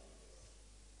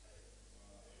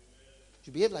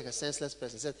 You behave like a senseless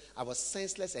person. He said, I was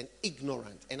senseless and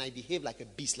ignorant, and I behaved like a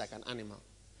beast, like an animal.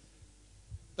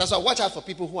 That's why watch out for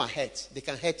people who are hurt. They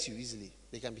can hurt you easily.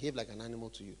 They can behave like an animal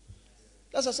to you.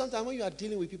 That's why sometimes when you are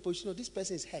dealing with people, you know, this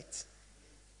person is hurt.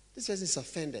 This person is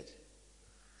offended.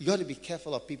 You got to be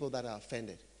careful of people that are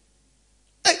offended.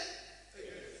 Hey!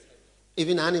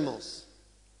 Even animals,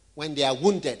 when they are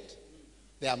wounded,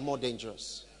 they are more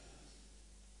dangerous.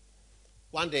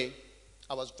 One day,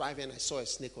 I was driving and I saw a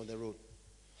snake on the road.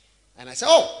 And I said,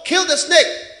 oh, kill the snake.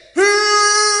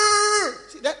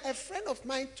 See, that a friend of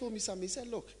mine told me something. He said,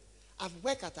 look, I've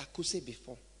worked at Akuse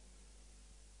before.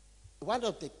 One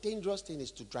of the dangerous things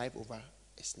is to drive over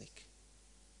a snake.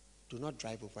 Do not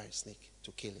drive over a snake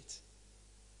to kill it.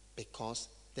 Because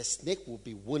the snake will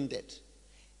be wounded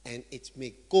and it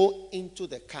may go into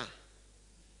the car.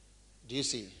 Do you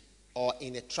see? Or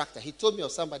in a tractor. He told me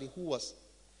of somebody who was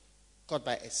caught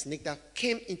by a snake that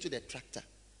came into the tractor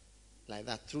like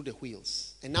that through the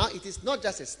wheels. And now it is not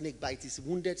just a snake, but it is a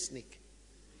wounded snake.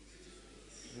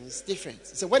 And it's different.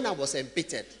 So when I was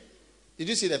embittered, did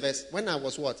you see the verse? When I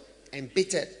was what?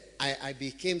 Embittered, I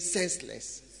became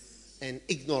senseless and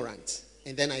ignorant.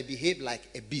 And then I behaved like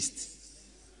a beast.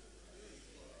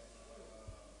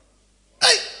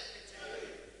 Hey!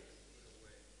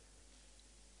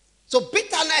 So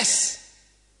bitterness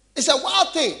is a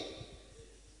wild thing.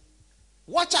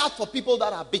 Watch out for people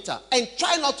that are bitter and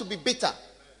try not to be bitter.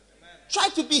 Amen. Try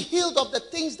to be healed of the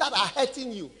things that are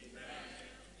hurting you. Amen.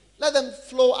 Let them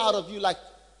flow out of you like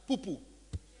poo-poo.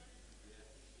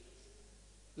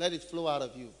 Let it flow out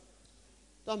of you.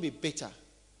 Don't be bitter.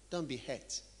 Don't be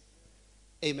hurt.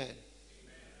 Amen. Amen.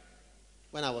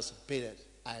 When I was bitter,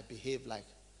 I behaved like...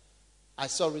 I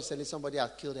saw recently somebody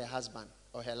had killed her husband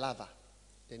or her lover.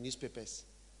 The newspapers.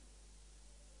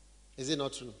 Is it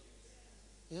not true?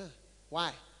 Yeah.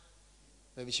 Why?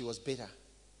 Maybe she was bitter.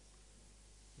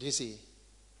 Do you see?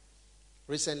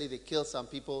 Recently they killed some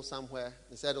people somewhere.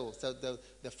 They said, oh, so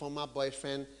the former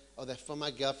boyfriend or the former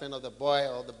girlfriend of the boy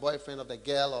or the boyfriend of the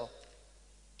girl or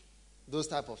those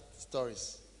type of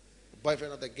stories. The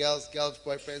boyfriend of the girl's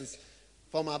boyfriend's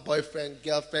former boyfriend,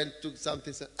 girlfriend took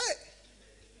something. Said, hey!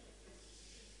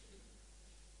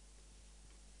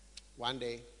 One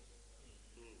day,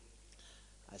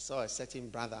 I saw a certain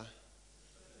brother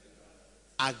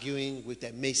arguing with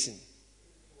a mason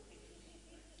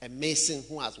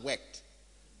who has worked.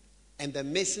 And the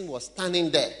mason was standing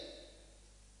there.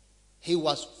 He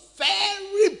was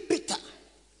very bitter.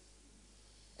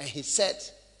 And he said,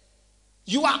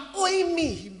 you are owing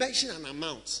me. He mentioned an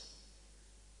amount.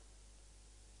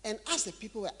 And as the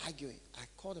people were arguing, I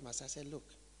called him and I said, look.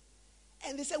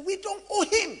 And they said, we don't owe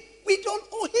him. We don't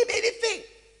owe him anything.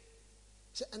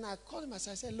 So, and I called him and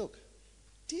I said, look,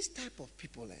 this type of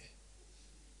people,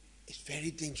 it's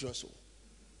very dangerous.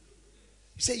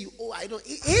 You say you owe, I don't.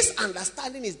 His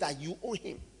understanding is that you owe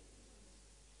him.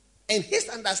 And his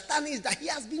understanding is that he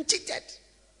has been cheated.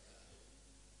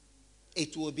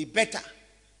 It will be better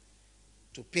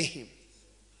to pay him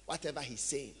whatever he's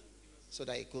saying so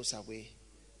that it goes away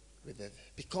with it.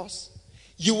 Because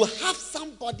you will have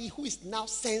somebody who is now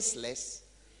senseless,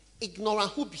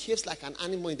 ignorant, who behaves like an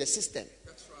animal in the system.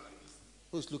 That's right.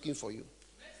 Who's looking for you.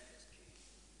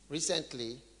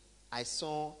 Recently, I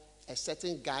saw a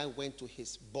certain guy went to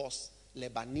his boss,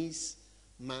 Lebanese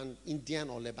man, Indian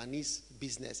or Lebanese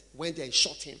business, went there and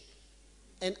shot him.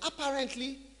 And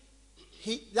apparently,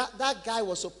 that guy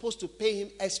was supposed to pay him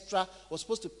extra, was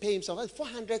supposed to pay him something,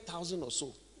 400,000 or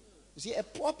so. You see, a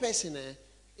poor person,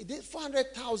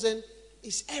 400,000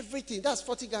 is everything. That's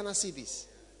 40 Ghana cedis.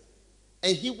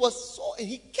 And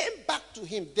he came back to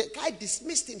him. The guy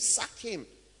dismissed him, sacked him.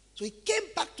 So he came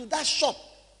back to that shop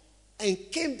and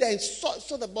came there and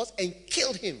saw the boss and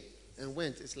killed him and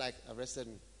went. It's like,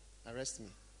 arrest me.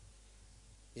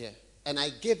 Yeah. And I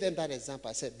gave them that example.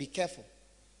 I said, be careful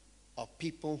of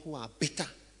people who are bitter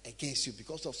against you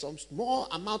because of some small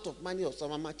amount of money or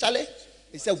some amount. Charlie,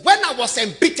 he said, when I was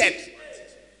embittered,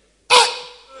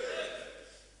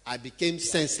 I became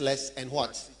senseless and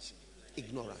what?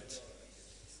 Ignorant.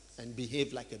 And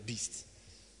behaved like a beast.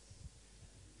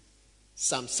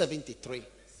 Psalm 73.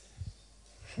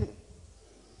 Hey!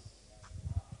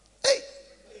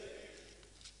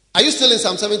 Are you still in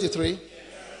Psalm 73?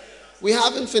 We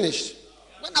haven't finished.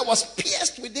 When I was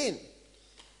pierced within,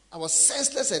 I was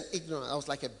senseless and ignorant. I was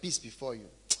like a beast before you.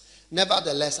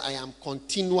 Nevertheless, I am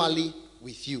continually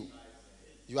with you.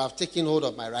 You have taken hold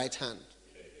of my right hand.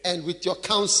 And with your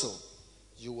counsel,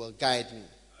 you will guide me.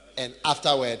 And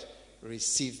afterward,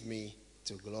 receive me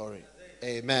to glory.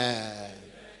 Amen.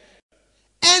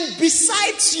 And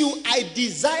besides you, I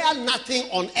desire nothing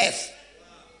on earth.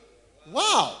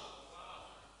 Wow.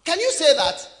 Can you say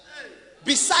that?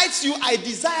 Besides you, I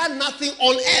desire nothing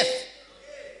on earth.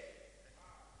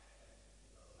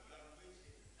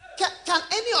 Can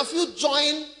any of you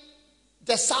join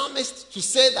the psalmist to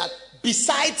say that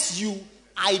besides you,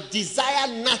 I desire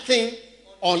nothing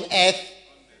on earth?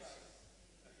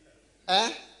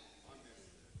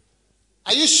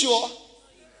 Are you sure?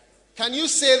 Can you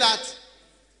say that?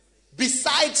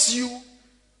 Besides you,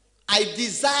 I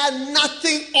desire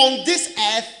nothing on this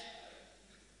earth.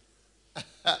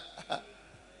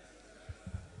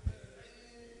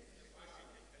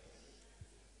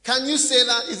 Can you say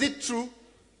that? Is it true?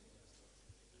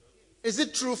 Is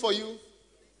it true for you?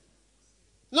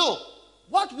 No.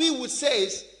 What we would say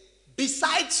is,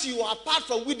 besides you, apart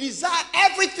from, we desire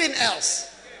everything else.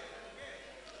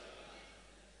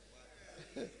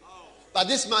 But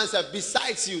this man said,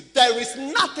 besides you, there is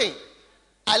nothing.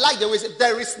 I like the way he said,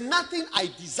 there is nothing I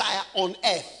desire on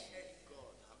earth.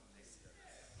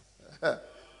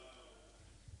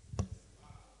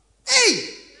 Hey!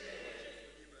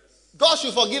 God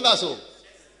should forgive us all.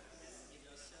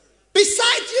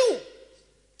 Besides you,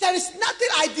 there is nothing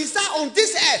I desire on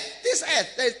this earth. This earth,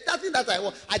 there is nothing that I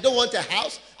want. I don't want a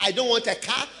house. I don't want a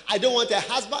car. I don't want a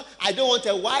husband. I don't want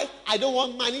a wife. I don't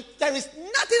want money. There is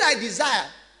nothing I desire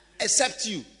except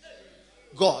you,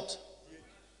 God.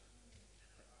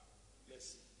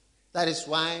 That is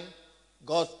why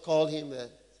God called him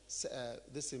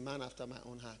this man after my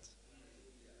own heart.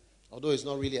 Although it's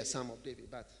not really a Psalm of David,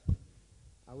 but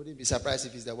I wouldn't be surprised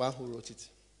if he's the one who wrote it.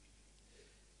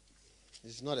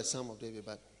 It's not a Psalm of David,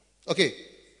 but okay.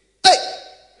 Hey!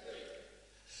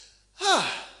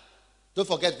 Don't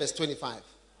forget verse 25.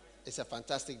 It's a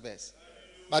fantastic verse.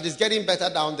 But it's getting better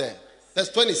down there. Verse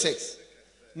 26.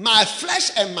 My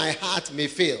flesh and my heart may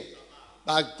fail,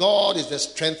 but God is the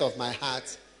strength of my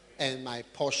heart and my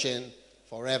portion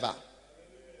forever.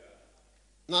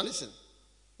 Now listen.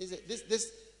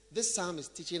 This psalm is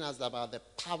teaching us about the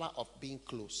power of being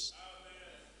close.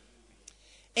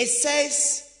 It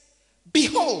says,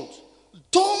 behold,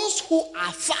 those who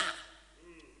are far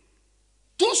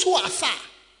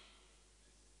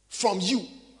from you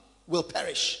will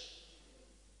perish.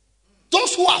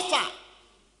 Those who are far.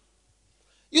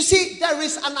 You see, there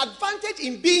is an advantage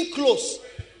in being close.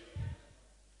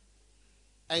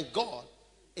 And God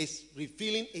is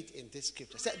revealing it in this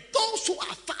scripture. He said, those who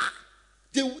are far,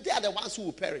 they are the ones who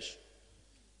will perish.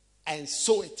 And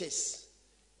so it is.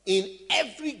 In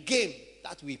every game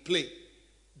that we play,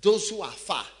 those who are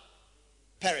far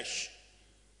perish.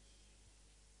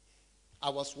 I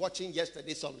was watching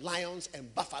yesterday some lions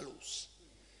and buffaloes.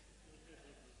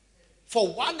 For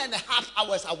 1.5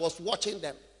 hours, I was watching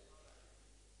them.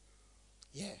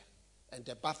 Yeah. And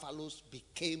the buffaloes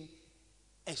became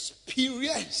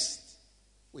experienced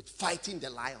with fighting the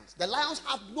lions. The lions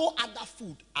have no other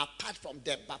food apart from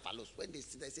the buffaloes. When they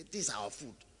say, this is our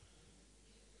food.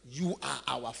 You are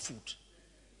our food.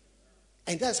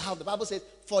 And that's how the Bible says,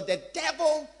 for the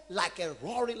devil, like a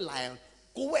roaring lion,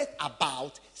 goeth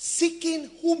about seeking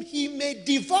whom he may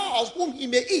devour, whom he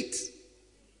may eat.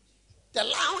 The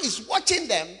lion is watching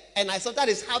them, and I thought that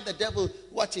is how the devil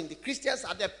watching. The Christians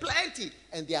are there plenty,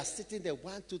 and they are sitting there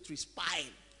 1, 2, 3 spying.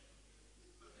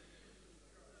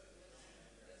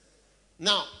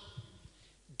 Now,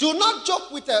 do not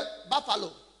joke with a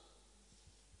buffalo.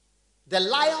 The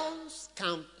lions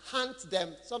can hunt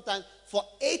them sometimes for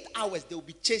 8 hours. They will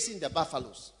be chasing the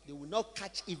buffaloes. They will not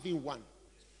catch even one.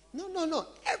 No.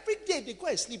 Every day they go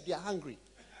and sleep, they are hungry.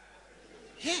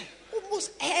 Yeah,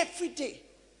 almost every day.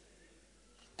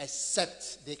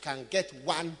 Except they can get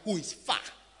one who is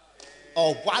fat,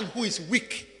 or one who is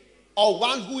weak, or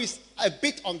one who is a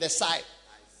bit on the side.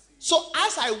 So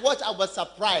as I watched, I was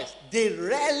surprised. They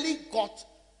rarely got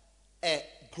a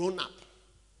grown-up.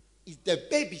 It's the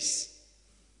babies.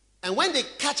 And when they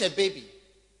catch a baby,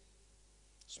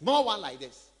 small one like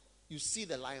this, you see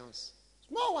the lions.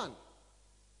 Small one.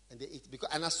 And they eat.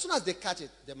 And as soon as they catch it,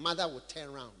 the mother will turn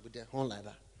around with the horn like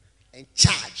that and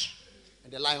charge.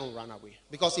 And the lion will run away.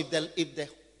 Because if the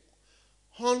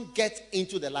horn gets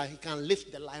into the lion, he can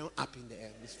lift the lion up in the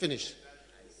air. It's finished.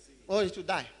 Or it will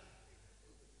die.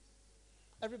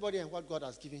 Everybody and what God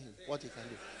has given him, what he can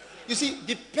do. You see,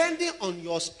 depending on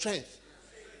your strength,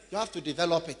 you have to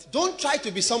develop it. Don't try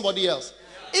to be somebody else.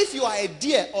 If you are a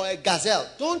deer or a gazelle,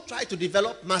 don't try to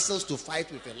develop muscles to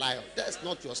fight with a lion. That's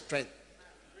not your strength.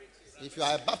 If you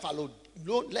are a buffalo,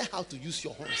 learn how to use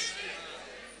your horns.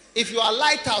 If you are a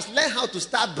lighthouse, learn how to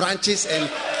start branches and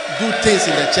do things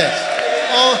in the church.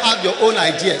 All have your own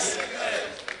ideas.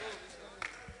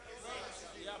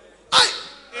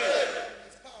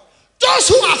 Those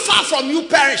who are far from you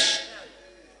perish.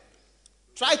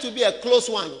 Try to be a close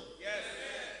one.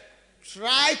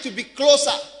 Try to be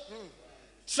closer.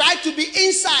 Try to be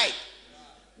inside.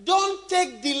 Don't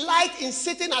take delight in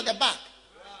sitting at the back.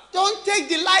 Don't take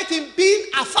delight in being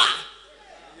afar.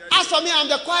 As for me, I'm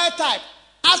the quiet type.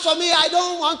 As for me, I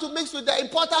don't want to mix with the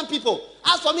important people.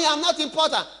 As for me, I'm not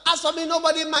important. As for me,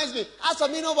 nobody minds me. As for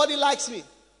me, nobody likes me.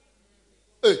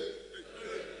 Hey.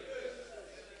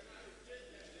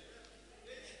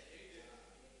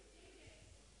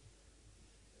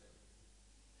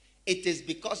 It is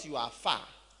because you are far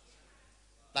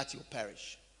that you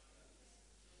perish.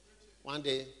 One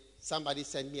day, somebody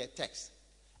sent me a text,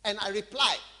 and I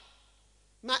replied.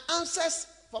 My answers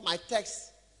for my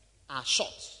text are short.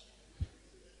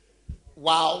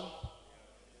 Wow,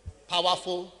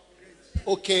 powerful,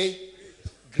 okay,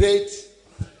 great.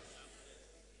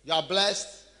 You are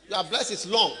blessed. You are blessed is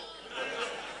long.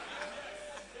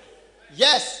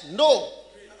 Yes, no,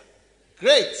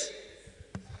 great,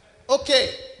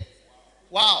 okay.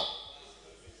 Wow.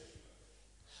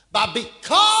 But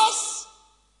because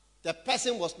the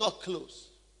person was not close,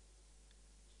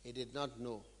 he did not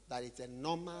know that it's a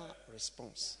normal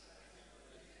response.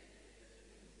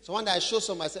 So one day I showed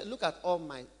someone, I said, look at all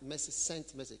my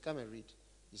sent message. Come and read.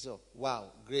 He said, wow,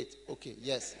 great, okay,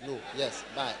 yes, no, yes,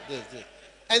 bye, this.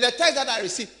 And the text that I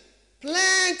received,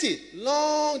 plenty,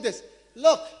 long this.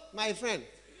 Look, my friend,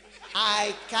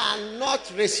 I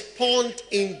cannot respond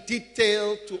in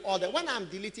detail to all that. When I'm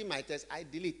deleting my text, I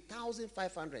delete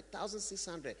 1,500,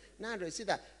 1,600, 900. See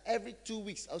that every 2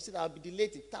 weeks, I'll see that I'll be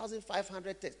deleting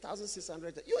 1,500 texts,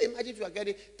 1,600 texts. You imagine if you are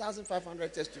getting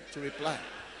 1,500 texts to reply.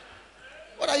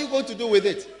 What are you going to do with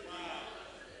it?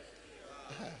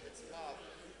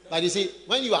 But you see,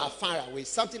 when you are far away,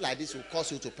 something like this will cause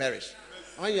you to perish.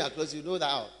 And when you are close, you know that,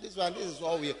 oh, this is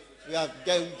all we have.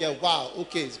 Get wow,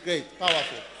 okay, it's great,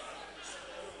 powerful.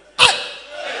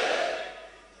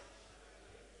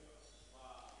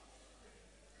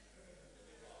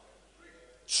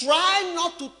 Try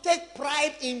not to take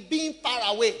pride in being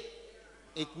far away.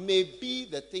 It may be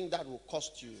the thing that will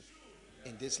cost you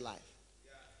in this life.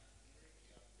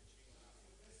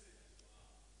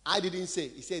 I didn't say.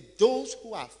 He said, those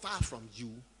who are far from you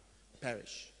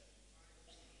perish.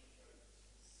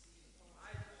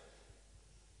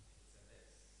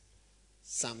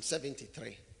 Psalm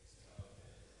 73.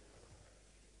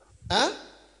 Huh?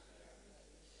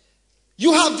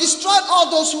 You have destroyed all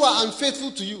those who are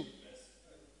unfaithful to you.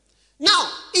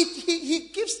 Now, he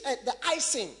gives the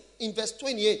icing in verse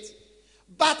 28.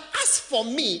 But as for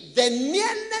me, the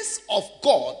nearness of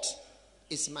God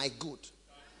is my good.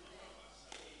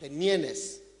 The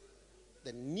nearness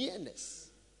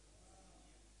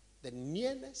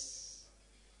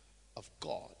of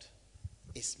God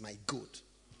is my good.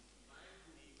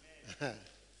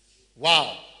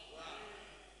 Wow.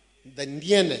 The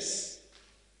nearness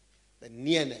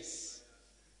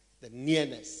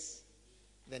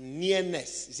The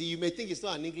nearness. You see, you may think it's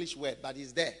not an English word, but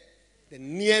it's there. The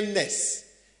nearness.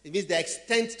 It means the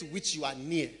extent to which you are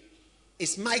near.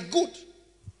 It's my good.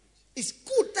 It's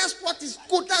good. That's what is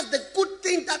good. That's the good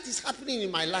thing that is happening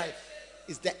in my life.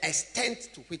 It's the extent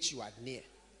to which you are near.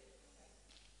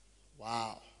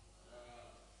 Wow.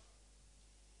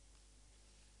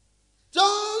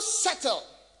 Don't settle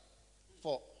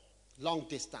for long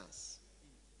distance.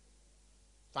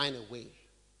 Find a way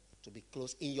to be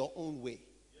close in your own way.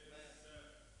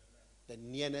 The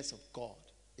nearness of God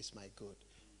is my good.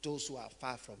 Those who are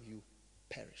far from you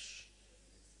perish.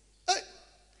 Hey.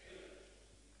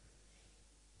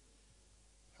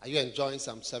 Are you enjoying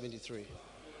Psalm 73?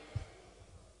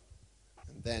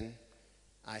 And then,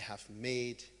 I have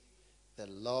made the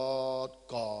Lord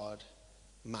God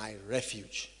my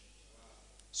refuge,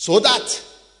 so that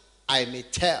I may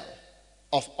tell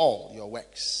of all your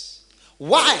works.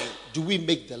 Why do we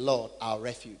make the Lord our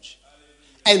refuge?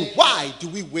 And why do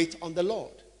we wait on the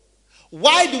Lord?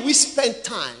 Why do we spend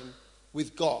time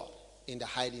with God in the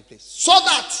hiding place? So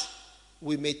that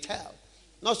we may tell.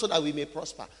 Not so that we may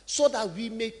prosper. So that we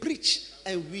may preach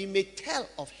and we may tell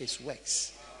of his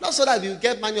works. Not so that we will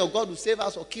get money or God will save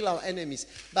us or kill our enemies.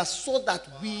 But so that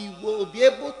we will be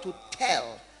able to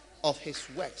tell of his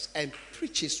works and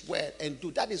preach his word and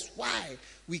do. That is why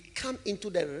we come into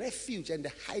the refuge and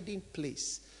the hiding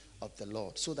place of the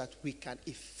Lord, so that we can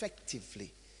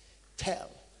effectively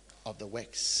tell of the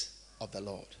works of the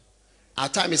Lord. Our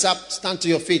time is up. Stand to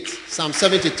your feet. Psalm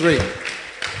 73.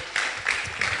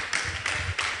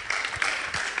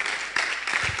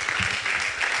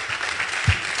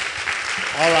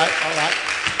 All right.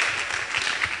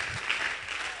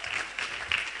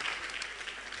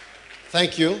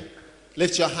 Thank you.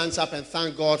 Lift your hands up and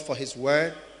thank God for his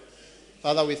word.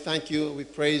 Father, we thank you. We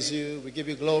praise you. We give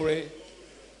you glory.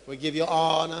 We give you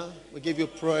honor. We give you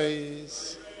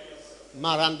praise.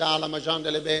 Marandala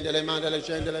majandele bendele mandele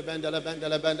jendele bendele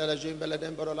bendele bendele jimbele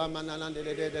demboro la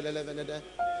mananandele dele venede.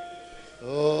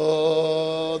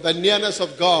 Oh, the nearness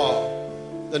of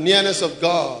God. The nearness of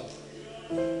God.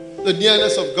 The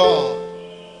nearness of God.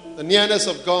 The nearness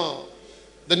of God.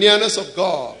 The nearness of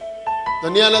God. The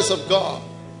nearness of God.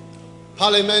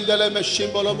 Palimendele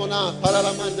meshimbolo mona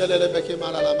paralamandele lebeke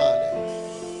malalamane.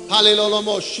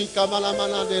 Palilolomo shika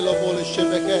malamanande lobole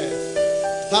shebeke.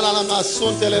 Talalama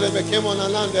suntele lebeke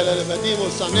monanandele lebedimo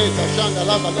saneta shanda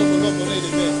lava lobo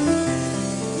lebe.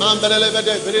 Mambele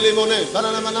lebede berilimone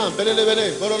paralamana berilebede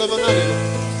borolomonane.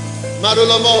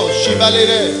 Marulomo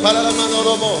shibalire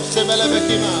paralamano sebele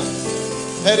bekima.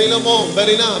 Perilomo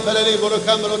berina berili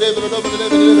borocamero de borobele.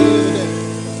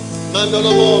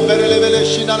 Mandolomo berelebele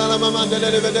shinana mama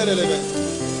dele vedere lebe.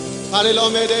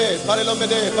 Parilomede.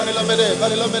 Parilomede.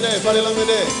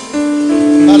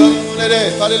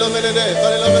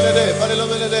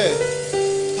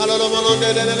 Palolomon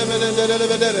dele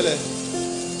vedere.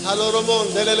 Haloromon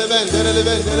dele.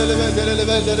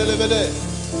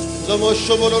 Lomo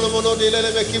shobolomono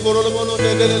dele bekibolomono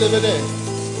dele vede.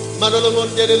 Mandolomon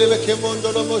dele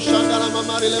bekimondo lomo shandana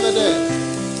mama levede.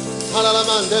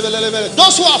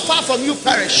 Those who are far from you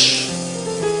perish.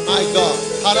 My God.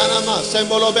 Haranama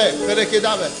sembolobe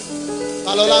perekidabe.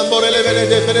 Alolambore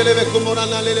levede pereleve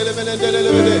kumurana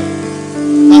levede.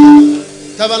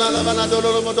 Tavanana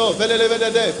vanadolo modo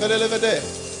velevede perelevede.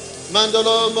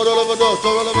 Mandolo morolo modo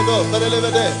tolo modo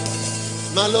perelevede.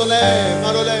 Marole.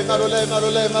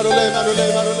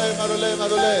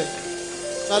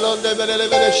 Malonde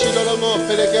velevede shidolomo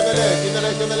perekevele.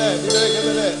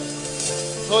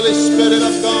 Holy Spirit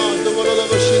of God, the world of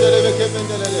Shidele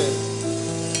Kevendele,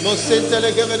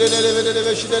 Mosentele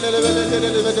Kevendele, Shidele,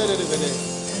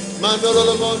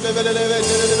 Mandolo Monte,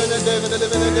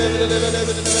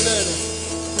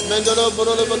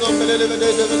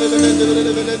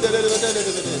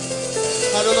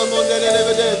 Mandolo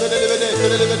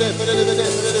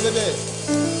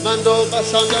Mando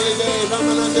Basandale,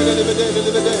 Ramanande,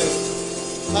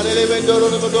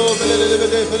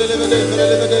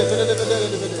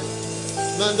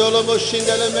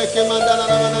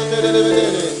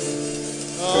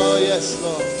 oh yes,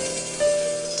 Lord.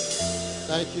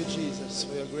 Thank you, Jesus,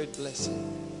 for your great blessing.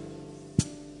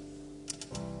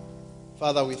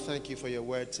 Father, we thank you for your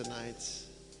word tonight.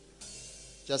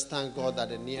 Just thank God that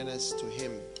the nearness to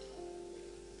him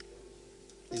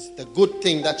is the good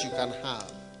thing that you can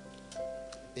have.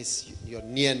 Is your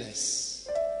nearness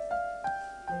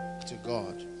to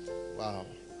God. Wow.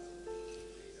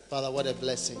 Father, what a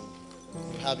blessing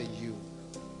we have in you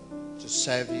to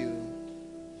serve you,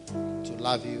 to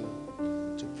love you,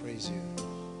 to praise you.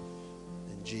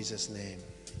 In Jesus' name.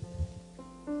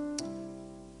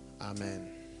 Amen.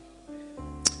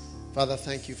 Father,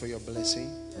 thank you for your blessing.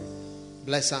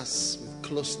 Bless us with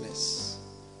closeness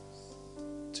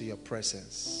to your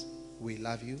presence. We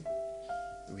love you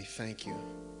and we thank you.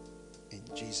 In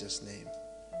Jesus' name,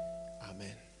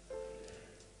 amen.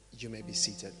 You may be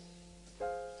seated.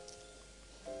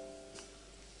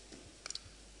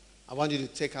 I want you to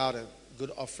take out a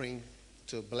good offering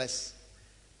to bless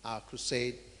our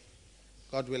crusade.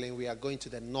 God willing, we are going to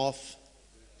the north,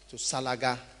 to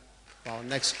Salaga, for our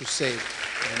next crusade.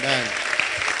 Amen.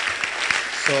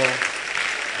 So,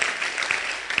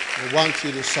 we want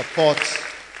you to support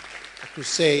the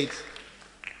crusade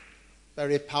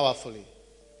very powerfully.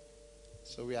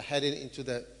 So we are heading into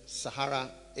the Sahara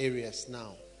areas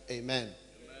now. Amen.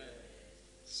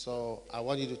 So I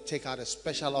want you to take out a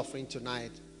special offering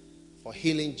tonight for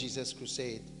Healing Jesus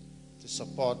Crusade to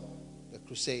support the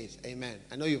crusade. Amen.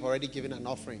 I know you've already given an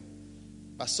offering,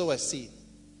 but sow a seed,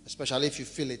 especially if you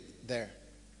feel it there.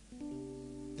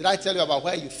 Did I tell you about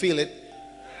where you feel it?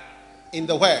 In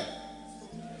the where?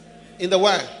 In the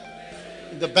where?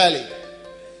 In the belly.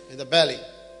 In the belly.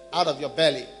 Out of your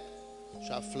belly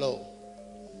shall flow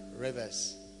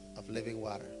rivers of living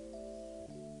water.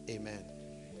 Amen.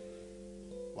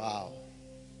 Wow.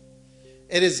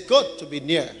 It is good to be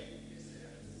near.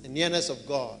 The nearness of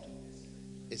God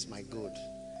is my good.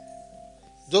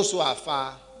 Those who are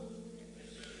far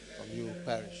from you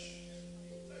perish.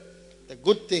 The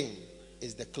good thing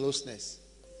is the closeness.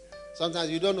 Sometimes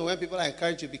you don't know when people are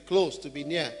encouraged to be close, to be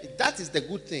near. That is the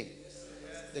good thing.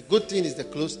 The good thing is the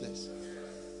closeness.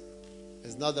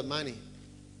 It's not the money.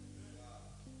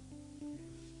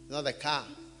 It's not the car.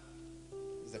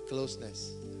 It's the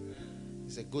closeness.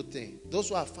 It's a good thing. Those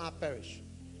who are far perish.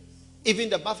 Even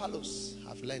the buffaloes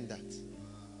have learned that.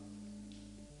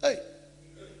 Hey,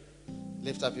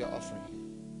 lift up your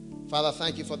offering. Father,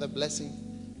 thank you for the blessing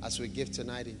as we give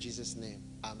tonight in Jesus' name.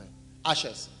 Amen.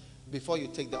 Ushers, before you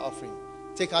take the offering,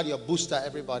 take out your booster,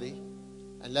 everybody,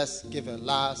 and let's give a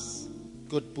last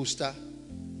good booster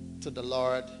to the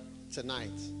Lord tonight.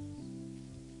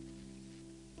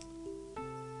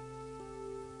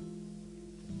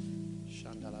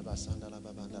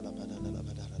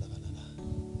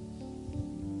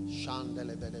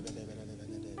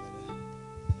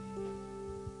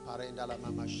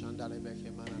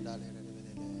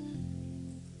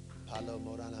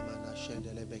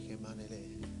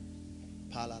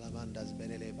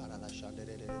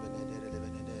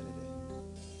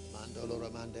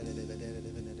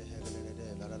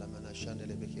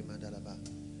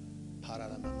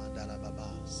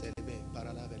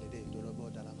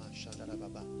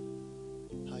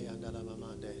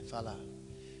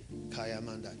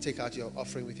 Take out your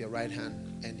offering with your right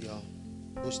hand and your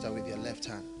booster with your left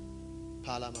hand.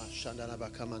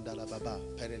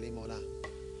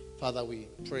 Father, we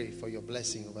pray for your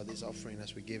blessing over this offering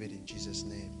as we give it in Jesus'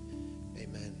 name.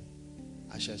 Amen.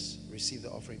 Ashes, receive the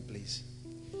offering, please.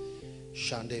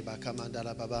 Shande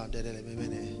bakamandala baba dedele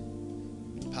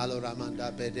memene. Palo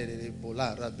ramanda bedele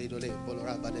bola rabidole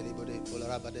bolora badele bode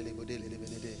bolora badele bodele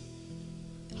benede.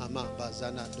 Hama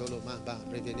bazana dolo ma ba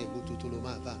revene gututulu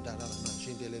ma ba darama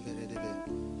shindele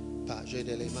benede. Pa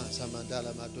jedele ma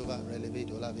samandala ma dova releve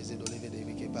dola vezendo levede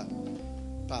vikepa.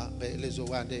 Pa be lezo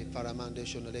wande paramande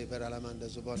shonele veralamanda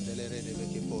zobondele rede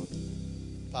vikepo.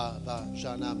 Pa ba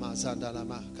jana ma sandala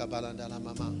ma kabalandala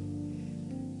mama.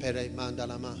 Pere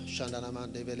mandalama shandalama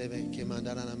develeve ke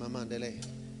mandalama mandele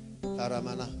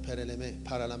paramana pereleme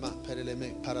paralama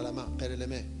pereleme paralama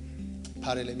pereleme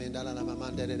pareleme dalama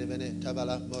mandele devene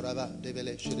tabala morava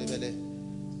devele shudevele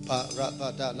pa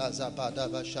rabada la zabada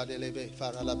va shadelebe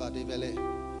faralaba devele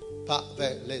pa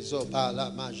ve lezo pa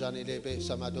la majani lebe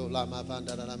samado la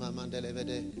mavandala mandele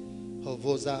vede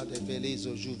hovoza de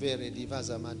velizo juvere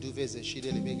divaza maduveze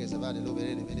shidelebe ke zavade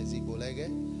lovere devene zibolege.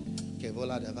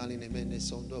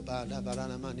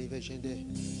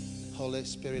 Holy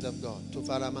Spirit of God,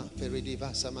 Tufarama,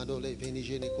 Feridiva, Samadole,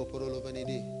 Venigene, Coporolo,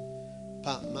 Venedi,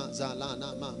 Pa,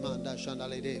 Mazalana, Manda,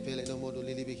 Shandalede, Velenomodo,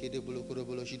 Lilibi, de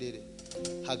Bulukuruboloshide,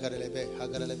 Hagarelebe,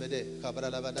 Hagarelebede,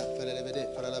 Cabralavada,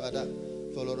 Ferelebede, Faralavada,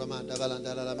 Folorama,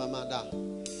 Davalanda, Mamanda,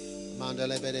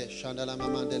 Mandalebede, Shandala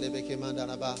Mandelebe,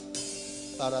 Mandanaba,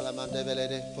 Paralamande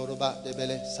Velede, Foruba, de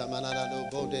Bele, Samanara,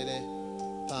 Bodele.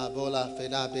 Bola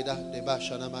fela beda de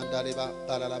bashana mandaleba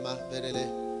paralama berele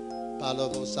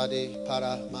palovo sade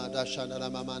para madashana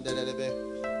lama mandelebe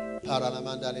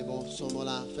paralamandalebo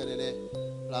somola ferele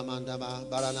lamandama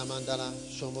barana mandala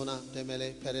somona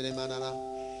temele perele manala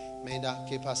menda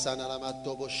ke pasana lama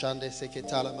tobo shande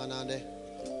seketala manande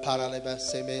paraleba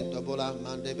seme dobola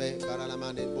mandebe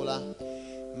paralamande bola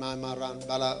mamaran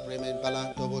bala remen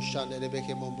bala tobo shande lebe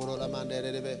ke momboro la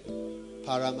mandelebe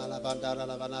Paramalavandara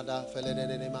Lavanada,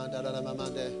 Felede Mandala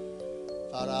Mamande,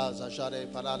 Para Zajade,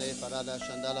 Parade, Parada,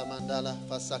 Shandala Mandala,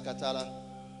 Fasakatala,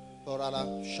 Porala,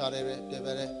 Share,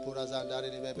 Devere, Puraza, Dari,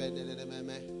 Bebe, de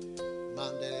Meme,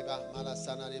 Mandeleba,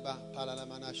 Malasana Riba,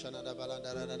 Palamana, Shanada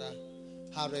Balandara,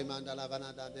 Hare Mandala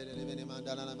Vanada, de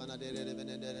Mandala Mana de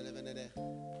Venede.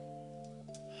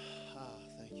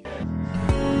 Thank you.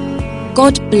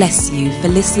 God bless you for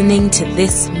listening to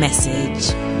this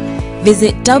message.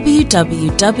 Visit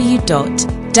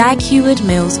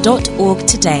www.daghewardmills.org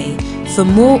today for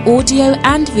more audio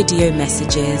and video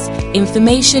messages,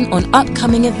 information on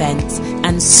upcoming events,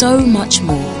 and so much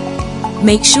more.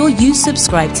 Make sure you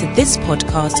subscribe to this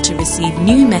podcast to receive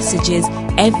new messages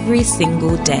every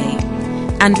single day.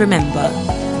 And remember,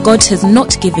 God has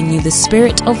not given you the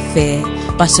spirit of fear,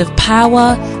 but of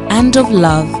power and of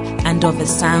love and of a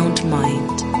sound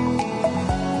mind.